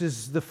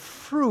produces the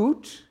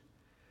fruit.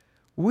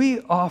 We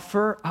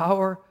offer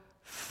our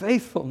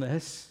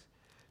faithfulness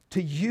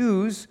to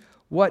use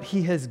what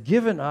He has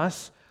given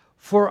us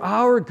for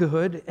our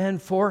good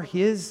and for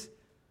His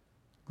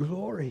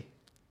glory.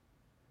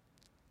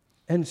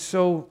 And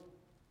so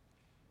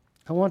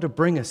I want to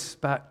bring us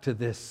back to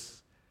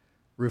this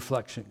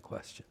reflection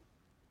question.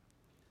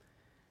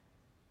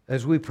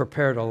 As we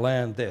prepare to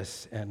land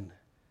this and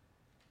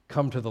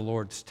come to the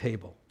Lord's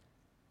table,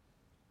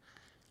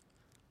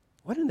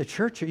 what in the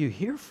church are you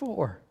here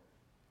for?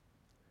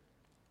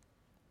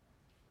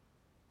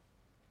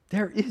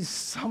 There is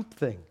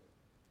something.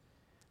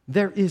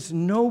 There is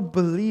no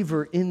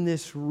believer in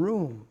this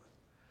room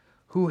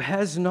who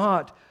has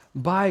not,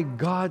 by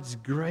God's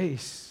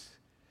grace,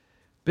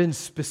 been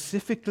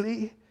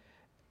specifically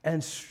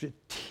and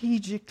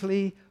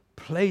strategically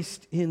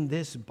placed in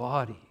this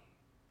body.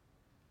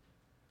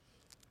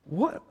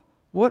 What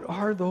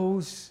are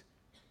those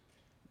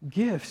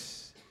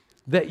gifts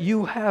that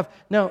you have?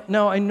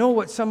 Now I know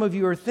what some of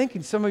you are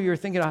thinking. Some of you are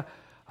thinking,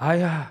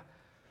 I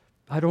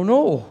don't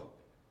know.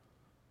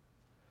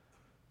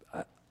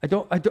 I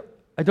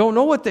don't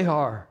know what they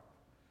are.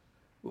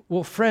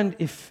 Well, friend,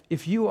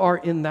 if you are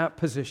in that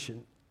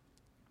position,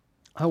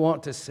 I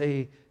want to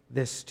say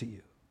this to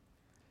you.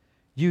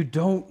 You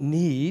don't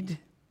need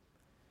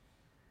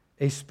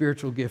a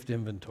spiritual gift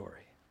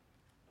inventory.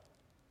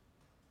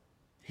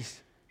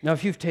 Now,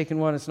 if you've taken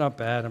one, it's not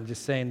bad. I'm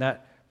just saying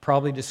that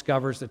probably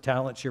discovers the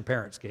talents your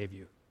parents gave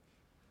you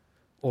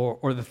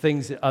or the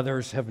things that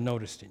others have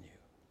noticed in you.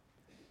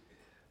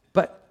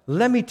 But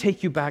let me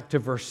take you back to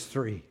verse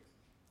 3.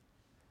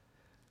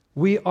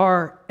 We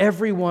are,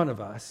 every one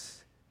of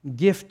us,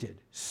 gifted.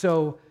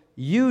 So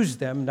use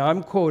them, now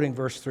I'm quoting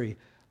verse 3,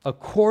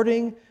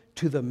 according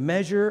to the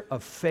measure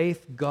of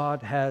faith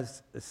God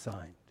has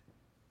assigned.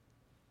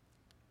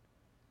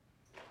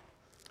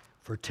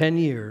 For 10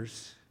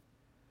 years,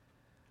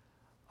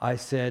 I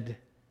said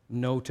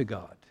no to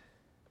God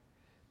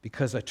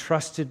because I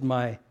trusted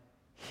my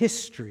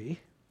history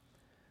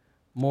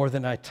more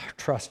than I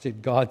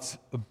trusted God's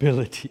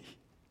ability.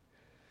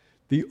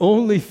 The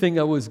only thing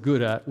I was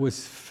good at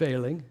was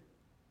failing.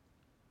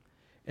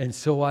 And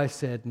so I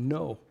said,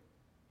 no.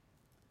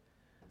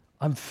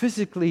 I'm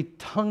physically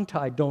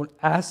tongue-tied. Don't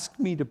ask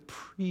me to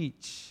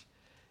preach.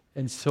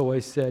 And so I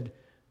said,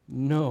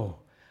 no.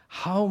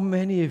 How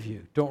many of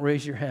you, don't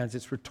raise your hands,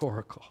 it's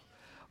rhetorical,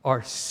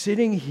 are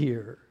sitting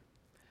here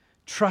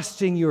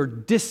trusting your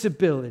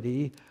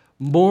disability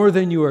more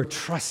than you are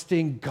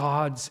trusting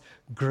God's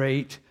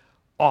great,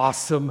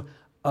 awesome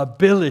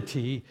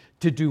ability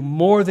to do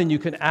more than you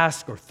can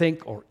ask or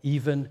think or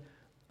even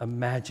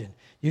imagine?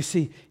 You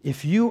see,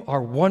 if you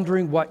are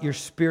wondering what your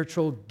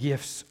spiritual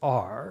gifts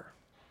are,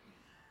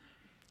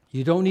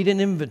 you don't need an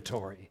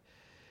inventory.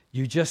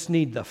 You just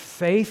need the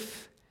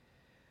faith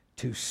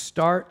to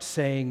start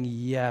saying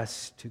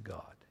yes to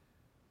God.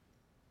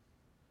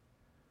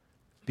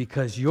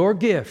 Because your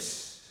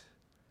gifts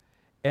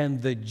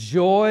and the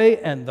joy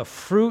and the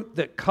fruit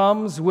that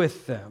comes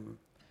with them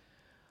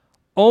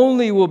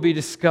only will be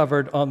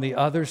discovered on the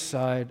other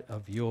side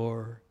of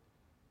your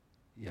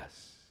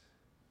yes.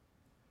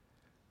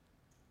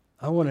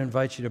 I want to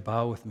invite you to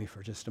bow with me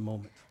for just a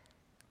moment.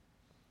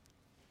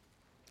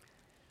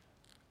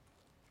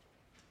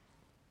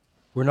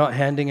 We're not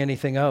handing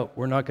anything out.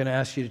 We're not going to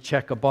ask you to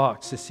check a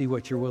box to see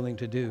what you're willing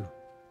to do.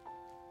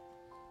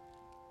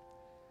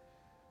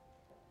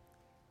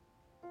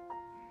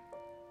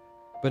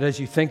 But as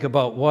you think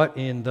about what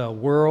in the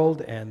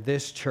world and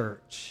this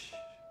church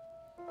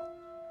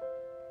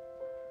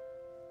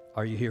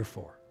are you here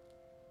for?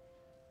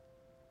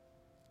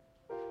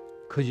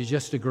 Could you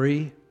just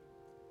agree?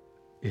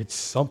 It's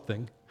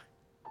something.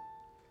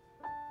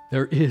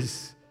 There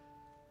is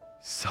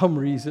some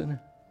reason.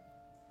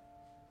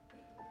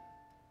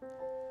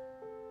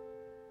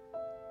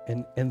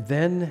 And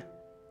then,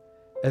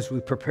 as we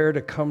prepare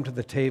to come to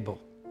the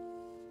table,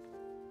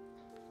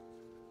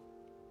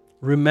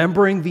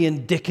 remembering the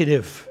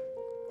indicative,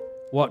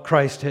 what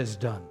Christ has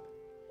done,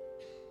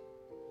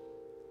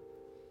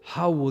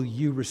 how will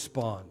you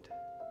respond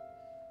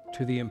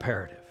to the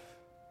imperative?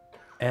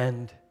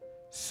 And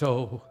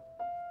so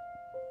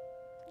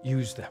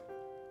use them.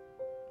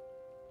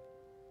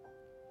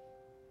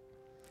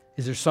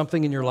 Is there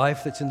something in your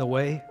life that's in the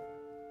way?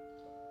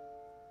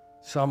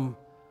 Some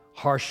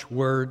harsh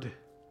word,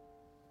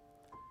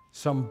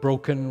 some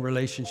broken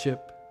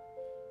relationship?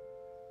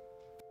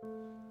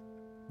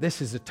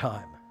 This is a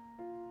time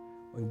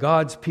when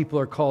God's people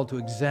are called to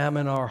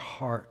examine our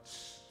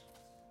hearts.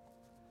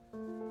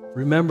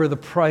 Remember the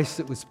price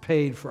that was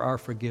paid for our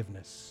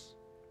forgiveness.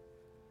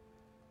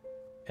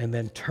 And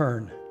then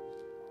turn.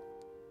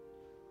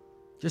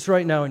 Just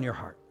right now in your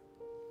heart.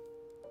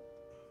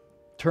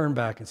 Turn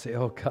back and say,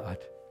 oh God,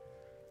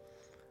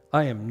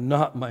 I am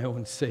not my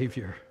own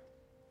Savior.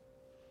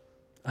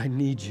 I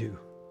need you.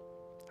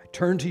 I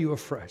turn to you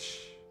afresh.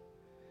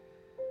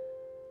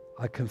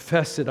 I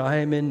confess that I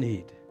am in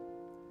need,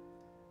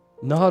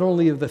 not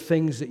only of the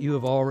things that you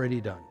have already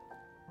done,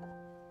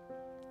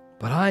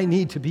 but I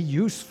need to be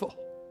useful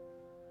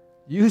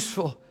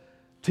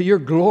to your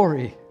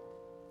glory,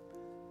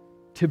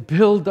 to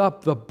build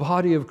up the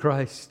body of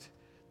Christ,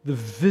 the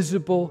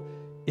visible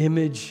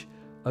image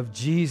of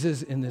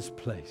Jesus in this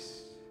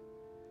place.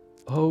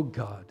 Oh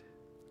God,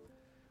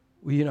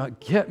 will you not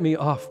get me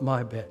off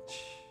my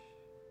bench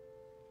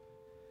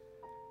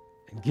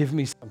and give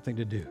me something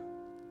to do?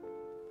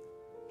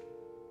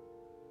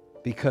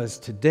 Because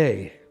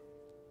today,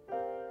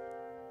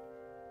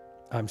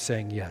 I'm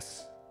saying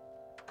yes.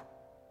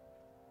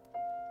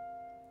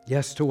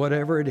 Yes to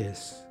whatever it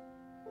is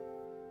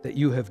that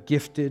you have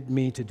gifted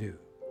me to do.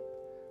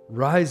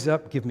 Rise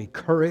up, give me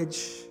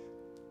courage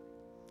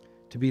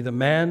to be the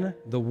man,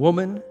 the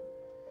woman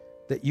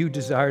that you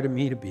desire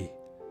me to be.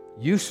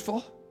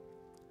 Useful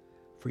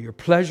for your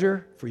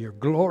pleasure, for your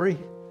glory,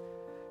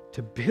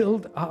 to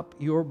build up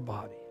your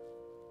body.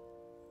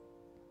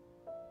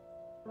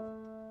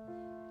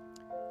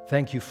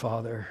 Thank you,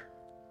 Father,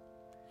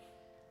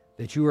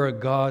 that you are a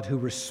God who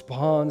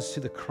responds to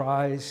the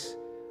cries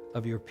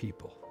of your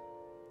people.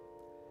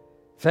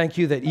 Thank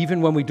you that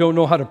even when we don't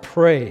know how to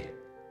pray,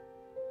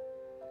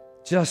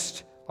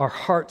 just our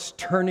hearts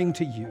turning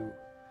to you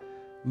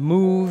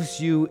moves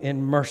you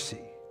in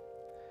mercy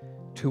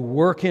to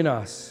work in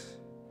us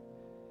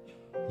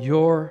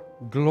your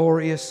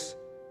glorious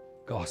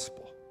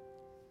gospel.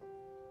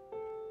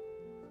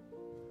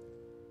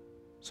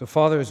 So,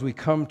 Father, as we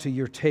come to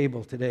your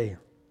table today,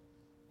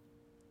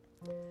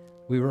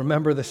 we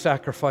remember the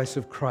sacrifice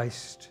of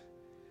Christ.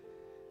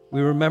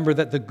 We remember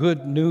that the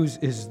good news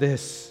is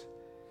this,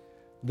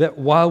 that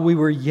while we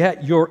were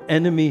yet your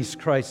enemies,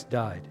 Christ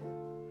died.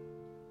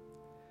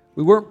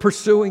 We weren't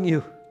pursuing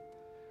you.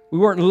 We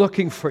weren't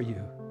looking for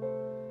you.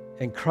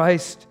 And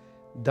Christ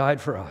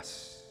died for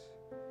us,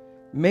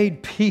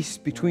 made peace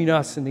between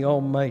us and the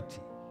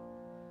Almighty,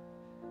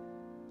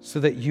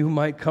 so that you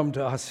might come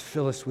to us,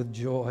 fill us with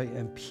joy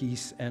and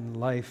peace and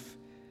life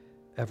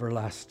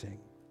everlasting.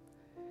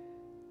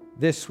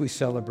 This we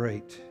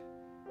celebrate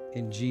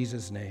in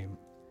Jesus' name.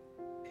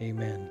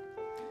 Amen.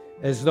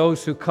 As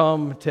those who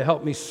come to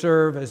help me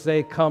serve, as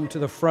they come to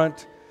the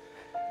front,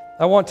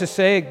 I want to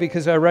say,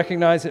 because I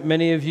recognize that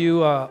many of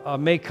you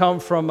may come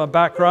from a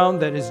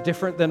background that is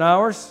different than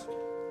ours,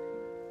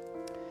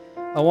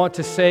 I want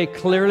to say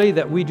clearly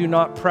that we do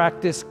not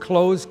practice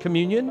closed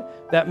communion.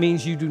 That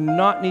means you do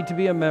not need to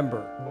be a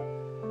member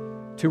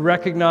to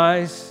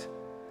recognize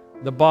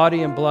the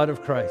body and blood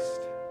of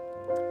Christ.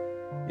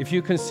 If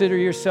you consider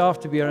yourself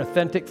to be an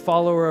authentic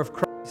follower of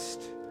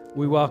Christ,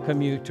 we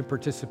welcome you to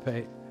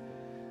participate.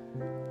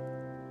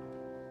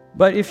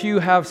 But if you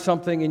have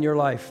something in your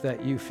life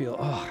that you feel,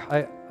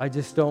 I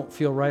just don't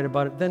feel right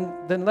about it,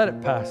 then let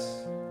it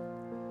pass.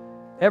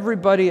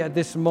 Everybody at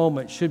this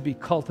moment should be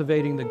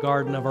cultivating the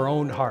garden of our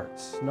own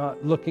hearts,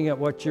 not looking at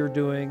what you're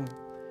doing.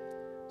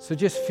 So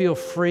just feel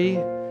free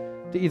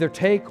to either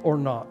take or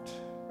not,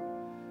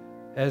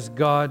 as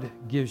God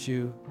gives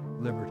you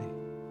liberty.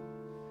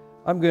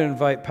 I'm going to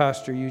invite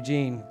Pastor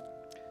Eugene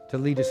to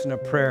lead us in a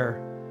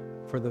prayer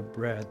for the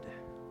bread.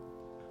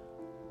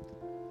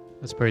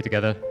 Let's pray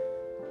together.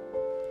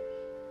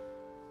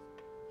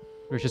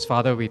 Gracious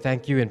Father, we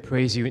thank you and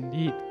praise you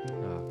indeed.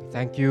 We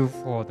thank you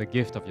for the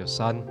gift of your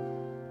Son.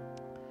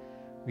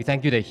 We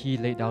thank you that He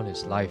laid down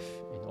His life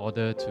in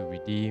order to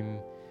redeem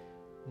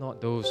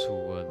not those who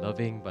were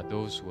loving, but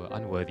those who were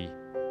unworthy.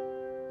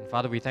 And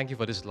Father, we thank you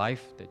for this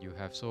life that you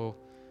have so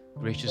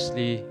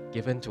graciously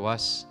given to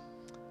us,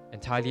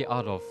 entirely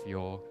out of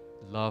your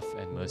love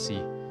and mercy.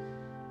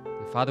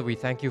 And Father, we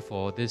thank you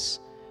for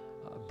this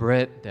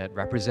bread that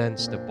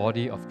represents the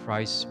body of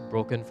Christ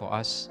broken for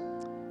us.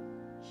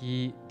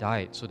 He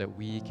died so that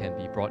we can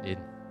be brought in.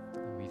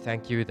 And we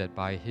thank you that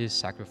by His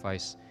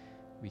sacrifice,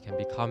 we can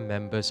become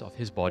members of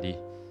His body,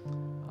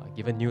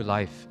 given new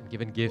life and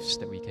given gifts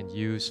that we can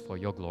use for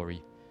your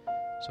glory.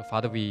 So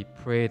Father, we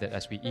pray that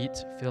as we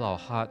eat, fill our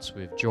hearts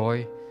with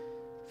joy,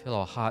 fill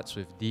our hearts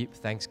with deep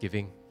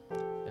thanksgiving,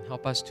 and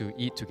help us to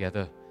eat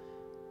together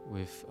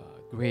with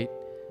great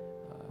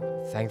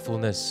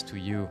thankfulness to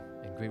you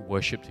and great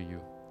worship to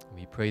you.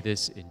 We pray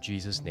this in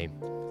Jesus' name.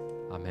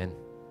 Amen.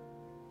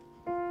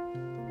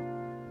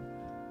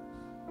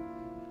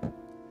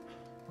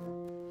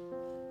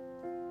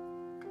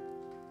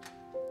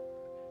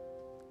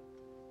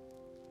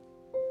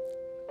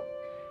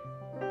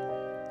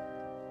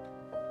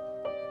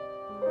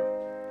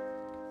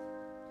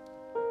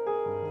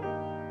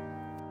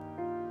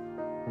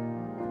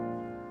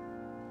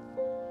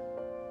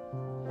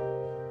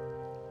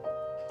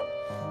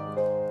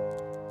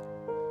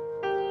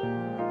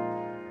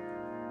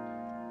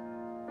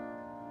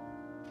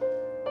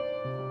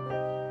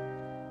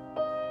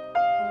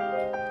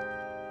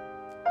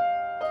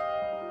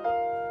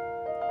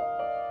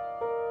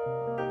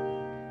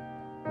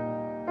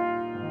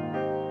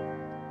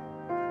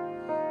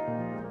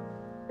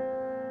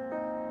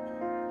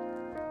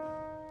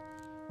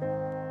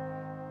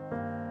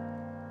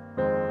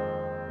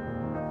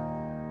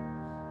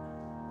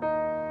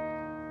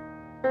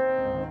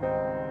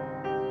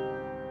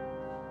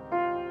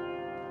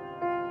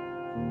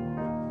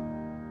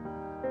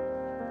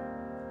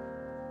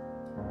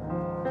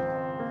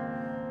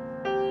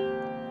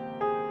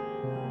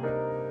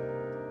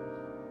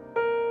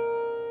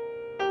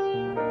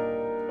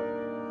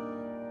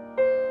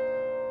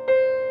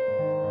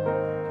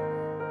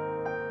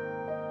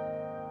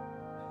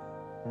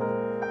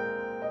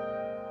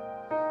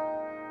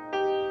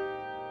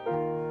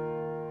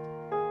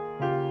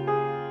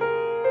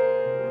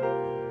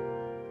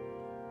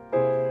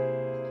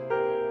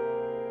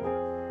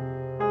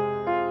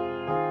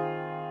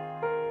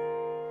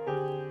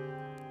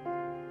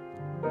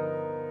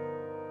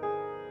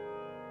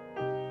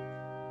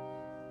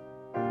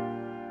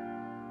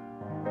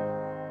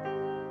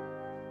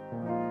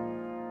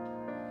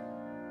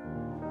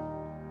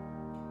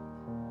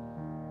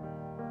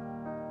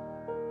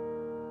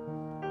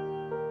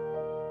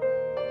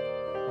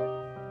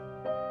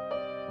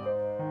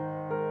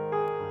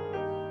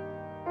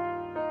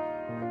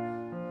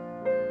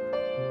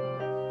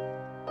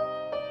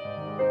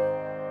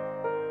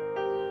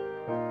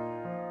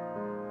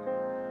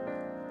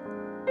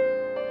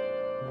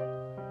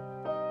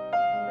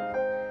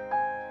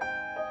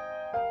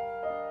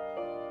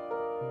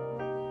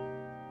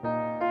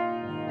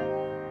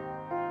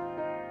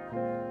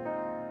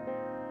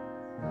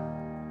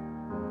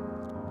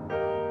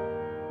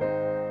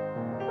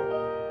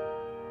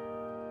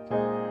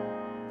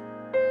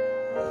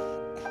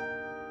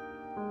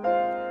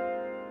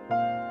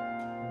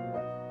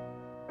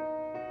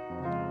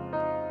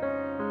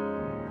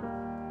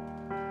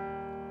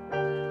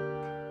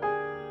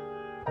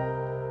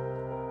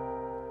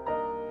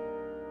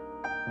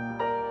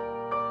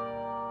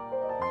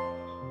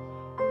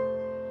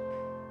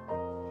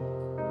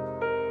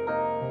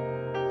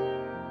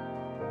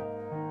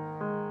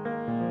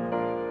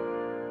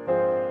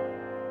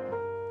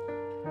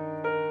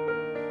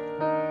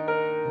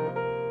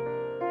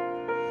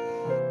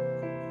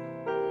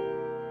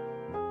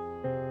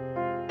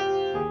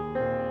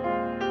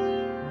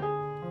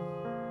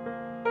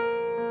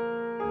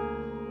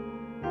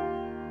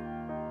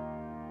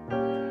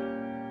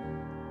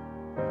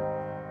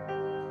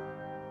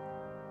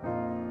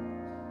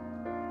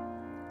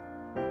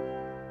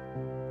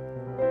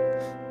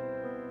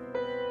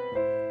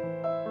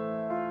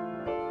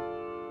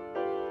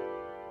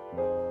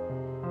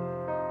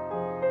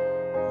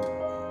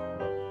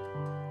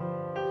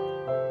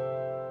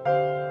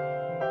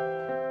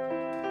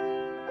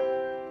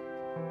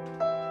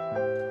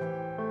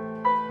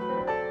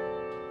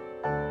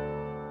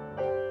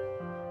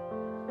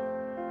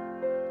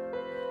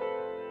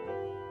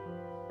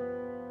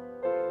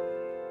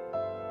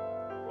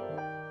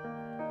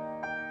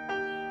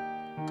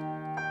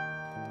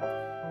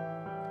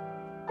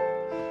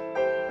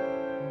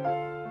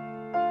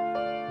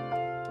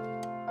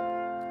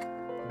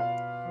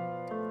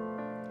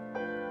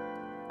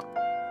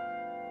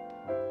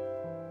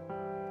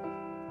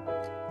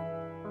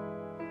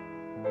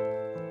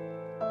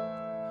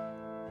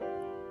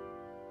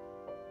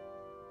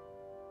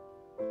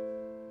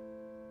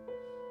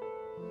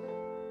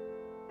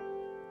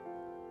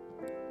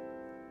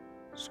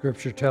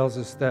 Scripture tells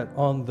us that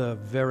on the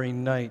very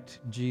night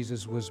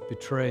Jesus was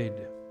betrayed,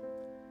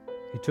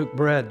 he took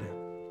bread,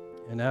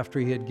 and after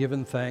he had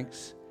given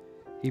thanks,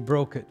 he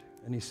broke it,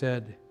 and he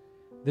said,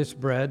 "This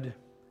bread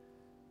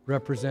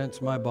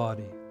represents my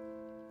body.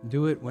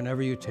 Do it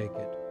whenever you take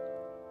it,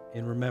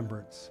 in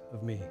remembrance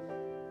of me."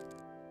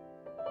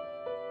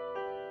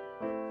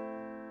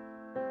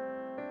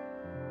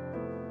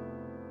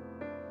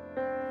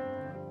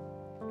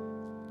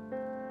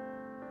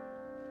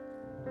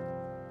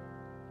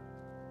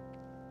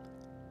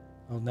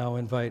 I'll now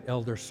invite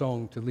Elder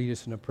Song to lead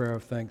us in a prayer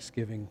of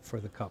thanksgiving for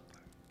the cup.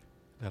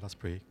 Let us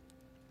pray.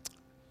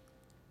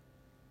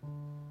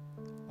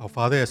 Our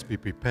Father, as we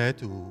prepare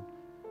to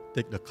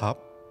take the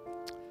cup,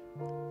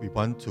 we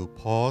want to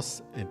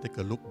pause and take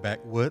a look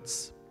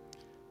backwards,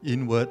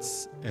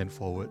 inwards, and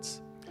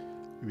forwards.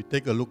 We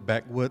take a look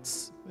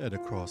backwards at the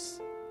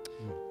cross,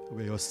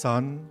 where your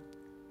Son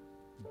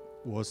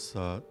was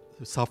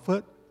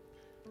suffered,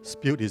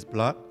 spilled his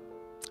blood,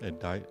 and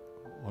died.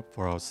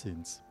 for our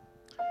sins.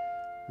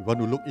 We want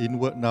to look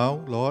inward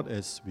now, Lord,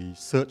 as we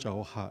search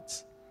our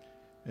hearts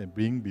and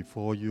bring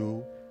before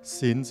you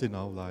sins in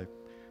our life,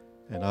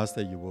 and ask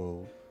that you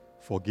will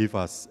forgive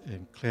us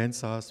and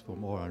cleanse us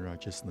from all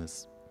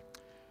unrighteousness.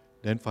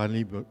 Then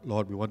finally,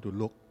 Lord, we want to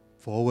look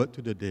forward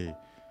to the day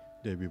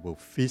that we will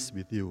feast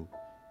with you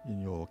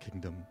in your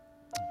kingdom.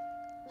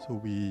 So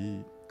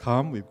we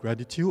come with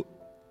gratitude,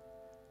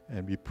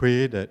 and we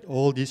pray that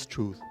all this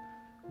truth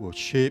will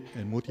shape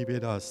and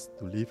motivate us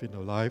to live in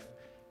a life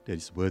that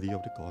is worthy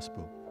of the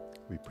gospel.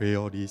 We pray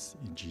all this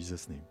in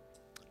Jesus' name.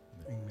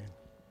 Amen.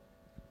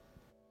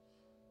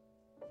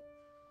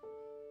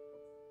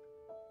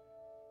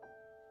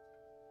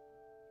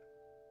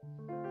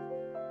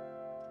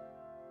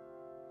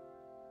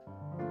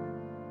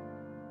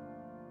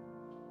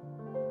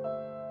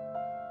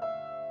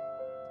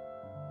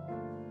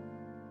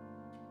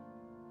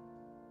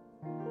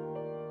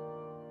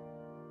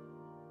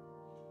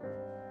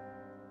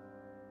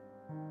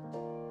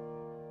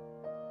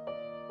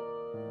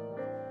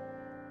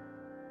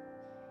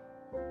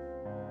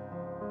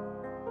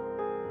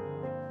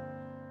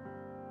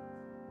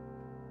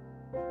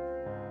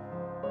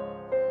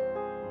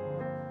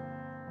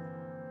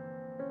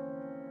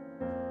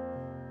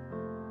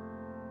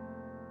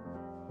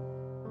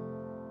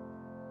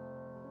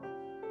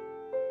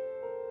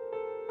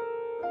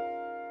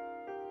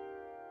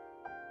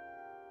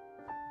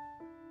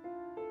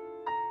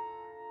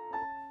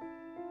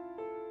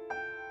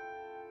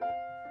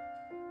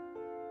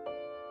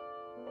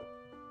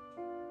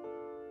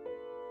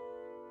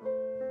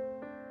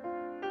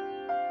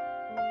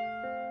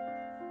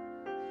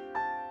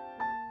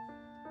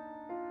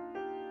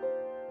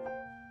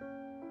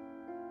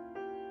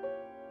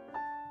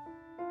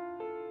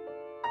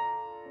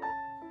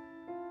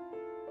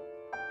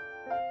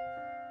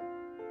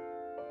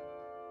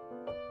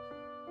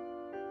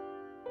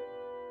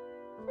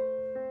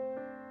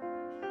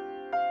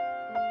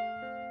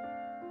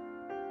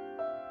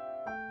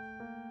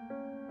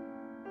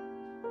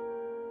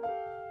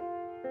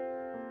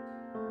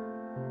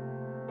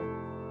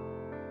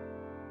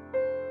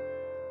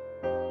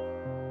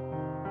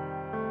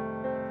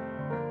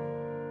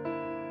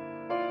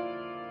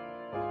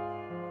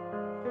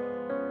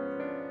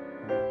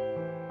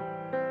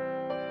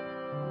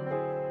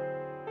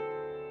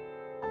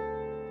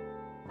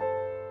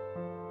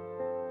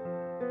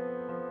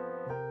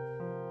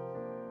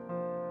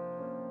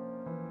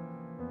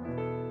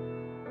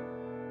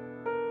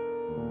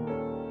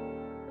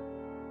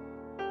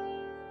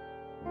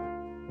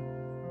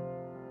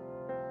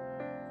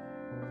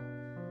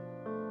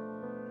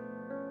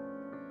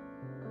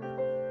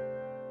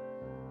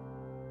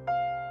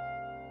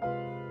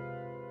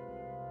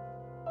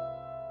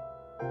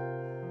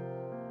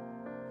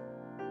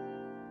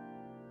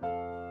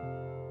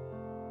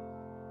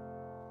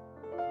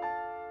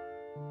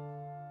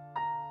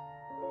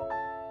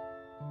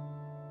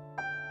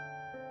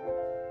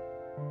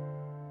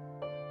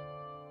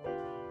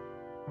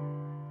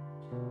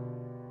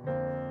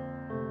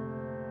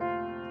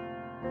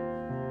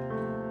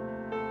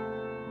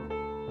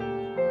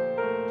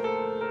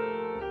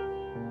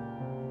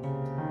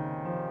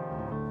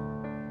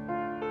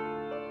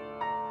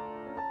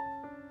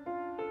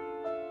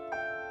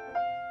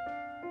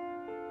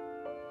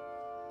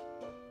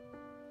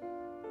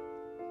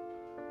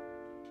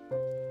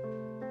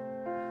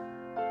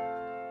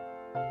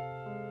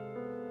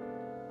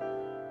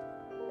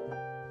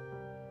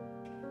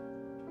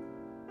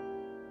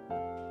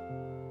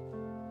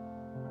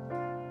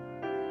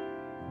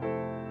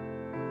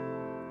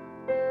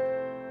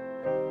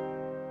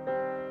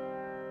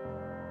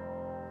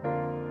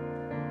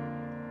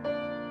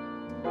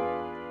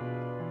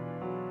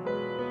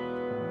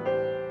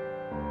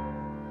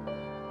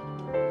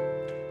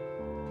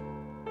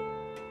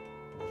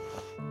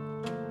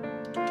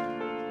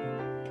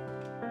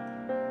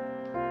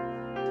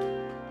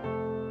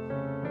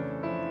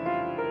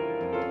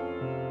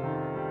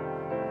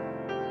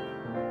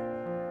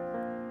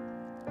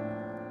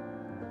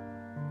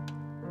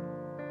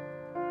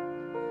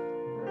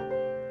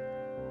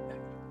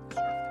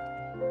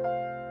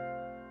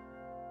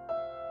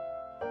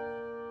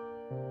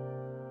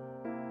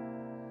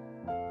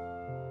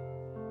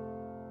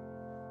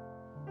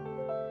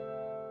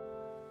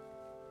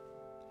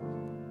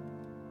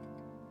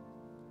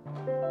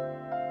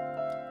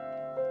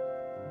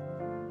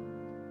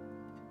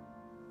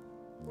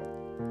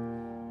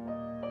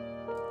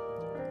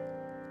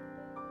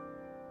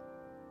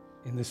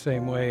 In the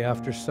same way,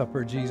 after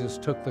supper, Jesus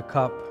took the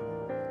cup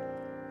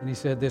and he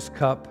said, "This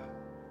cup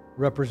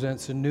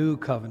represents a new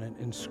covenant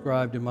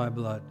inscribed in my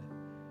blood.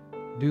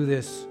 Do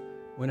this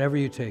whenever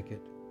you take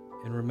it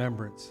in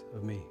remembrance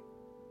of me."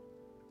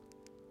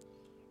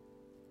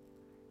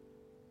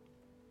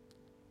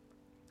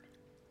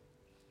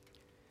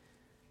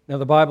 Now,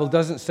 the Bible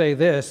doesn't say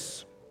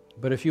this,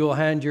 but if you will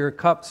hand your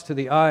cups to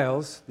the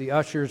aisles, the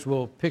ushers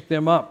will pick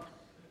them up.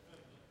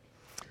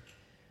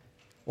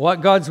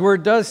 What God's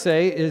Word does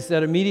say is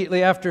that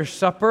immediately after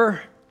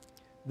supper,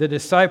 the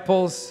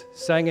disciples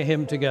sang a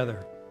hymn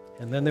together.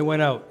 And then they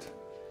went out.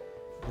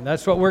 And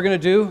that's what we're going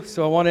to do.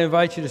 So I want to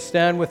invite you to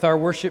stand with our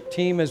worship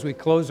team as we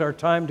close our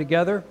time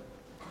together.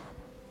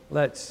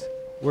 Let's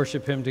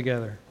worship Him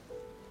together.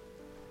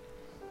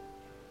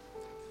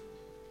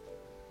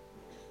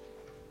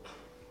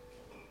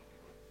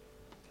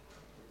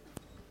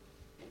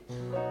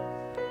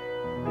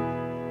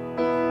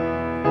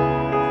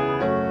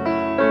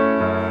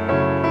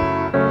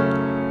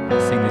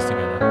 Sing this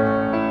together.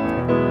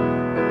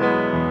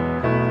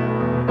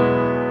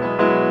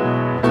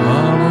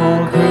 Come,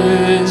 O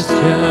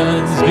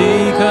Christians,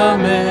 be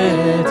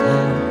committed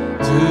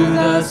to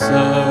the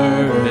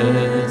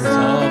service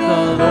of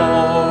the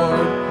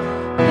Lord.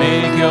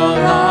 Make your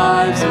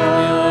lives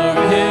for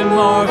Him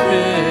more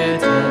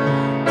fitted.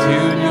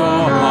 Tune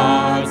your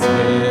hearts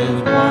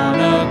with one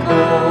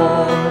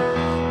accord.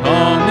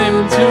 Come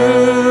into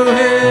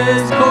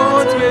His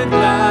courts with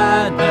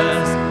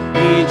gladness.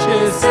 Each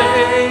is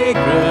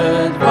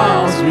sacred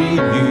whilst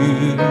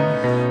renewed.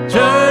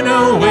 Turn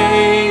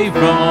away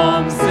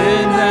from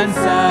sin and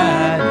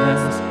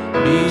sadness.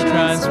 Be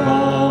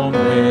transformed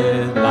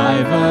with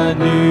life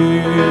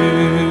anew.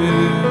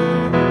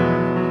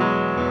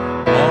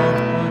 All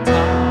the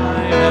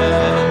time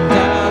and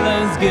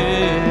talents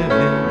given,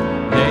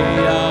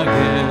 they are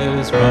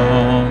gifts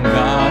from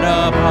God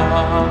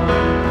above,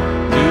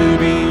 to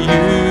be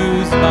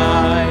used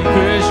by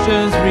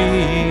Christians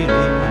really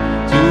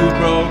to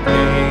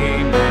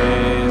proclaim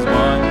His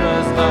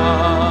wondrous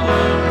love.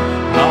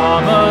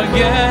 Come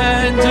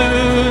again to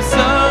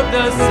serve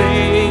the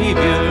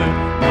Savior.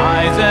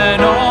 Tithes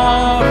and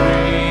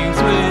offerings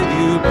with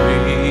you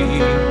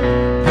bring.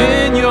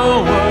 In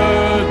your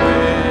work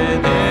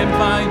with Him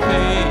find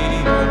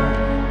favor,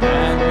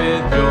 and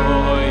with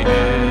joy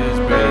His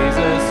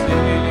praises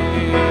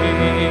sing.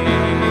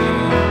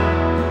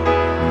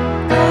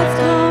 God's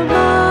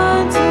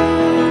command to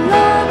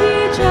love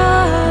each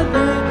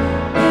other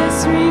is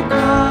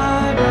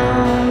required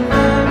of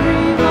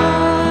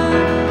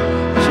everyone,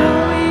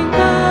 showing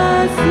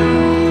mercy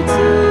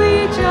to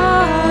each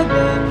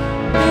other.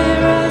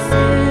 Hear us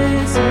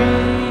His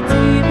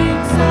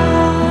redeeming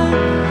Son.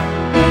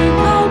 In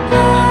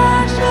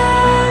compassion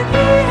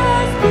He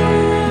has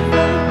given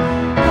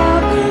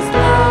of His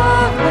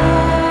love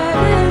that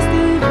is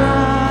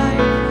divine.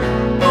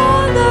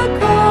 On the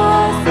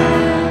cross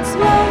it's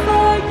love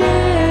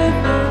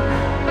forgiven,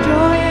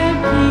 joy and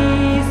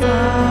peace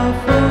are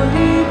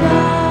fully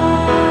done.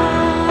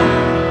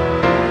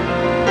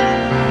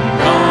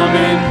 Come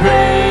in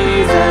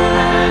praise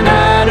and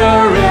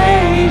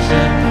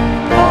adoration,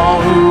 all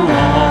who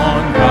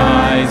on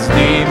Christ's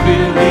name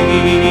believe.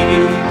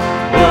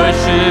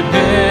 Worship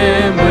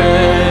Him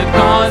with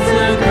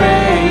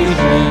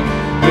consecration,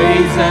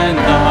 praise and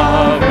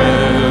love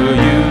will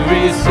you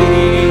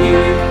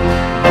receive.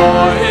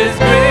 For His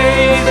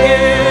grace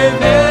give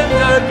Him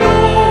the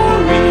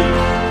glory,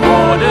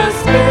 for the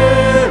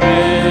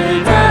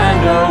Spirit and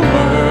the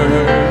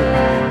Word,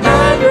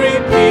 and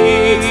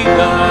repeat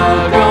the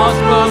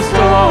gospel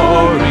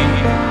story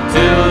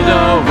till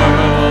the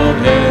world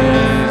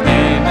His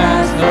name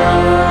has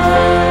learned.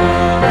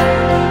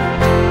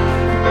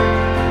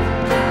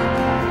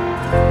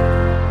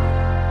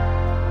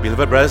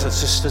 Beloved brothers and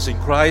sisters in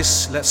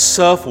Christ, let's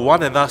serve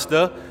one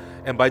another,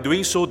 and by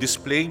doing so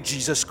displaying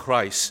Jesus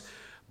Christ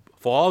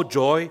for our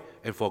joy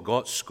and for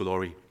God's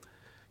glory.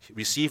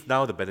 Receive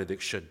now the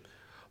benediction.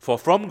 For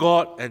from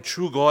God and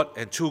through God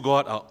and to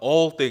God are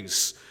all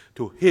things.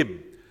 To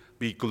Him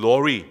be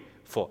glory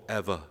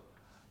forever.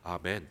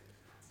 Amen.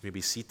 You may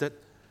be seated.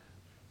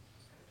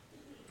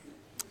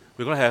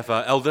 We're going to have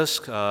elders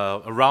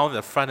around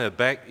the front and the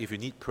back if you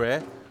need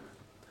prayer.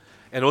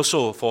 And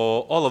also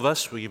for all of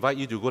us, we invite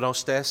you to go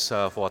downstairs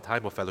for a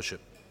time of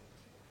fellowship.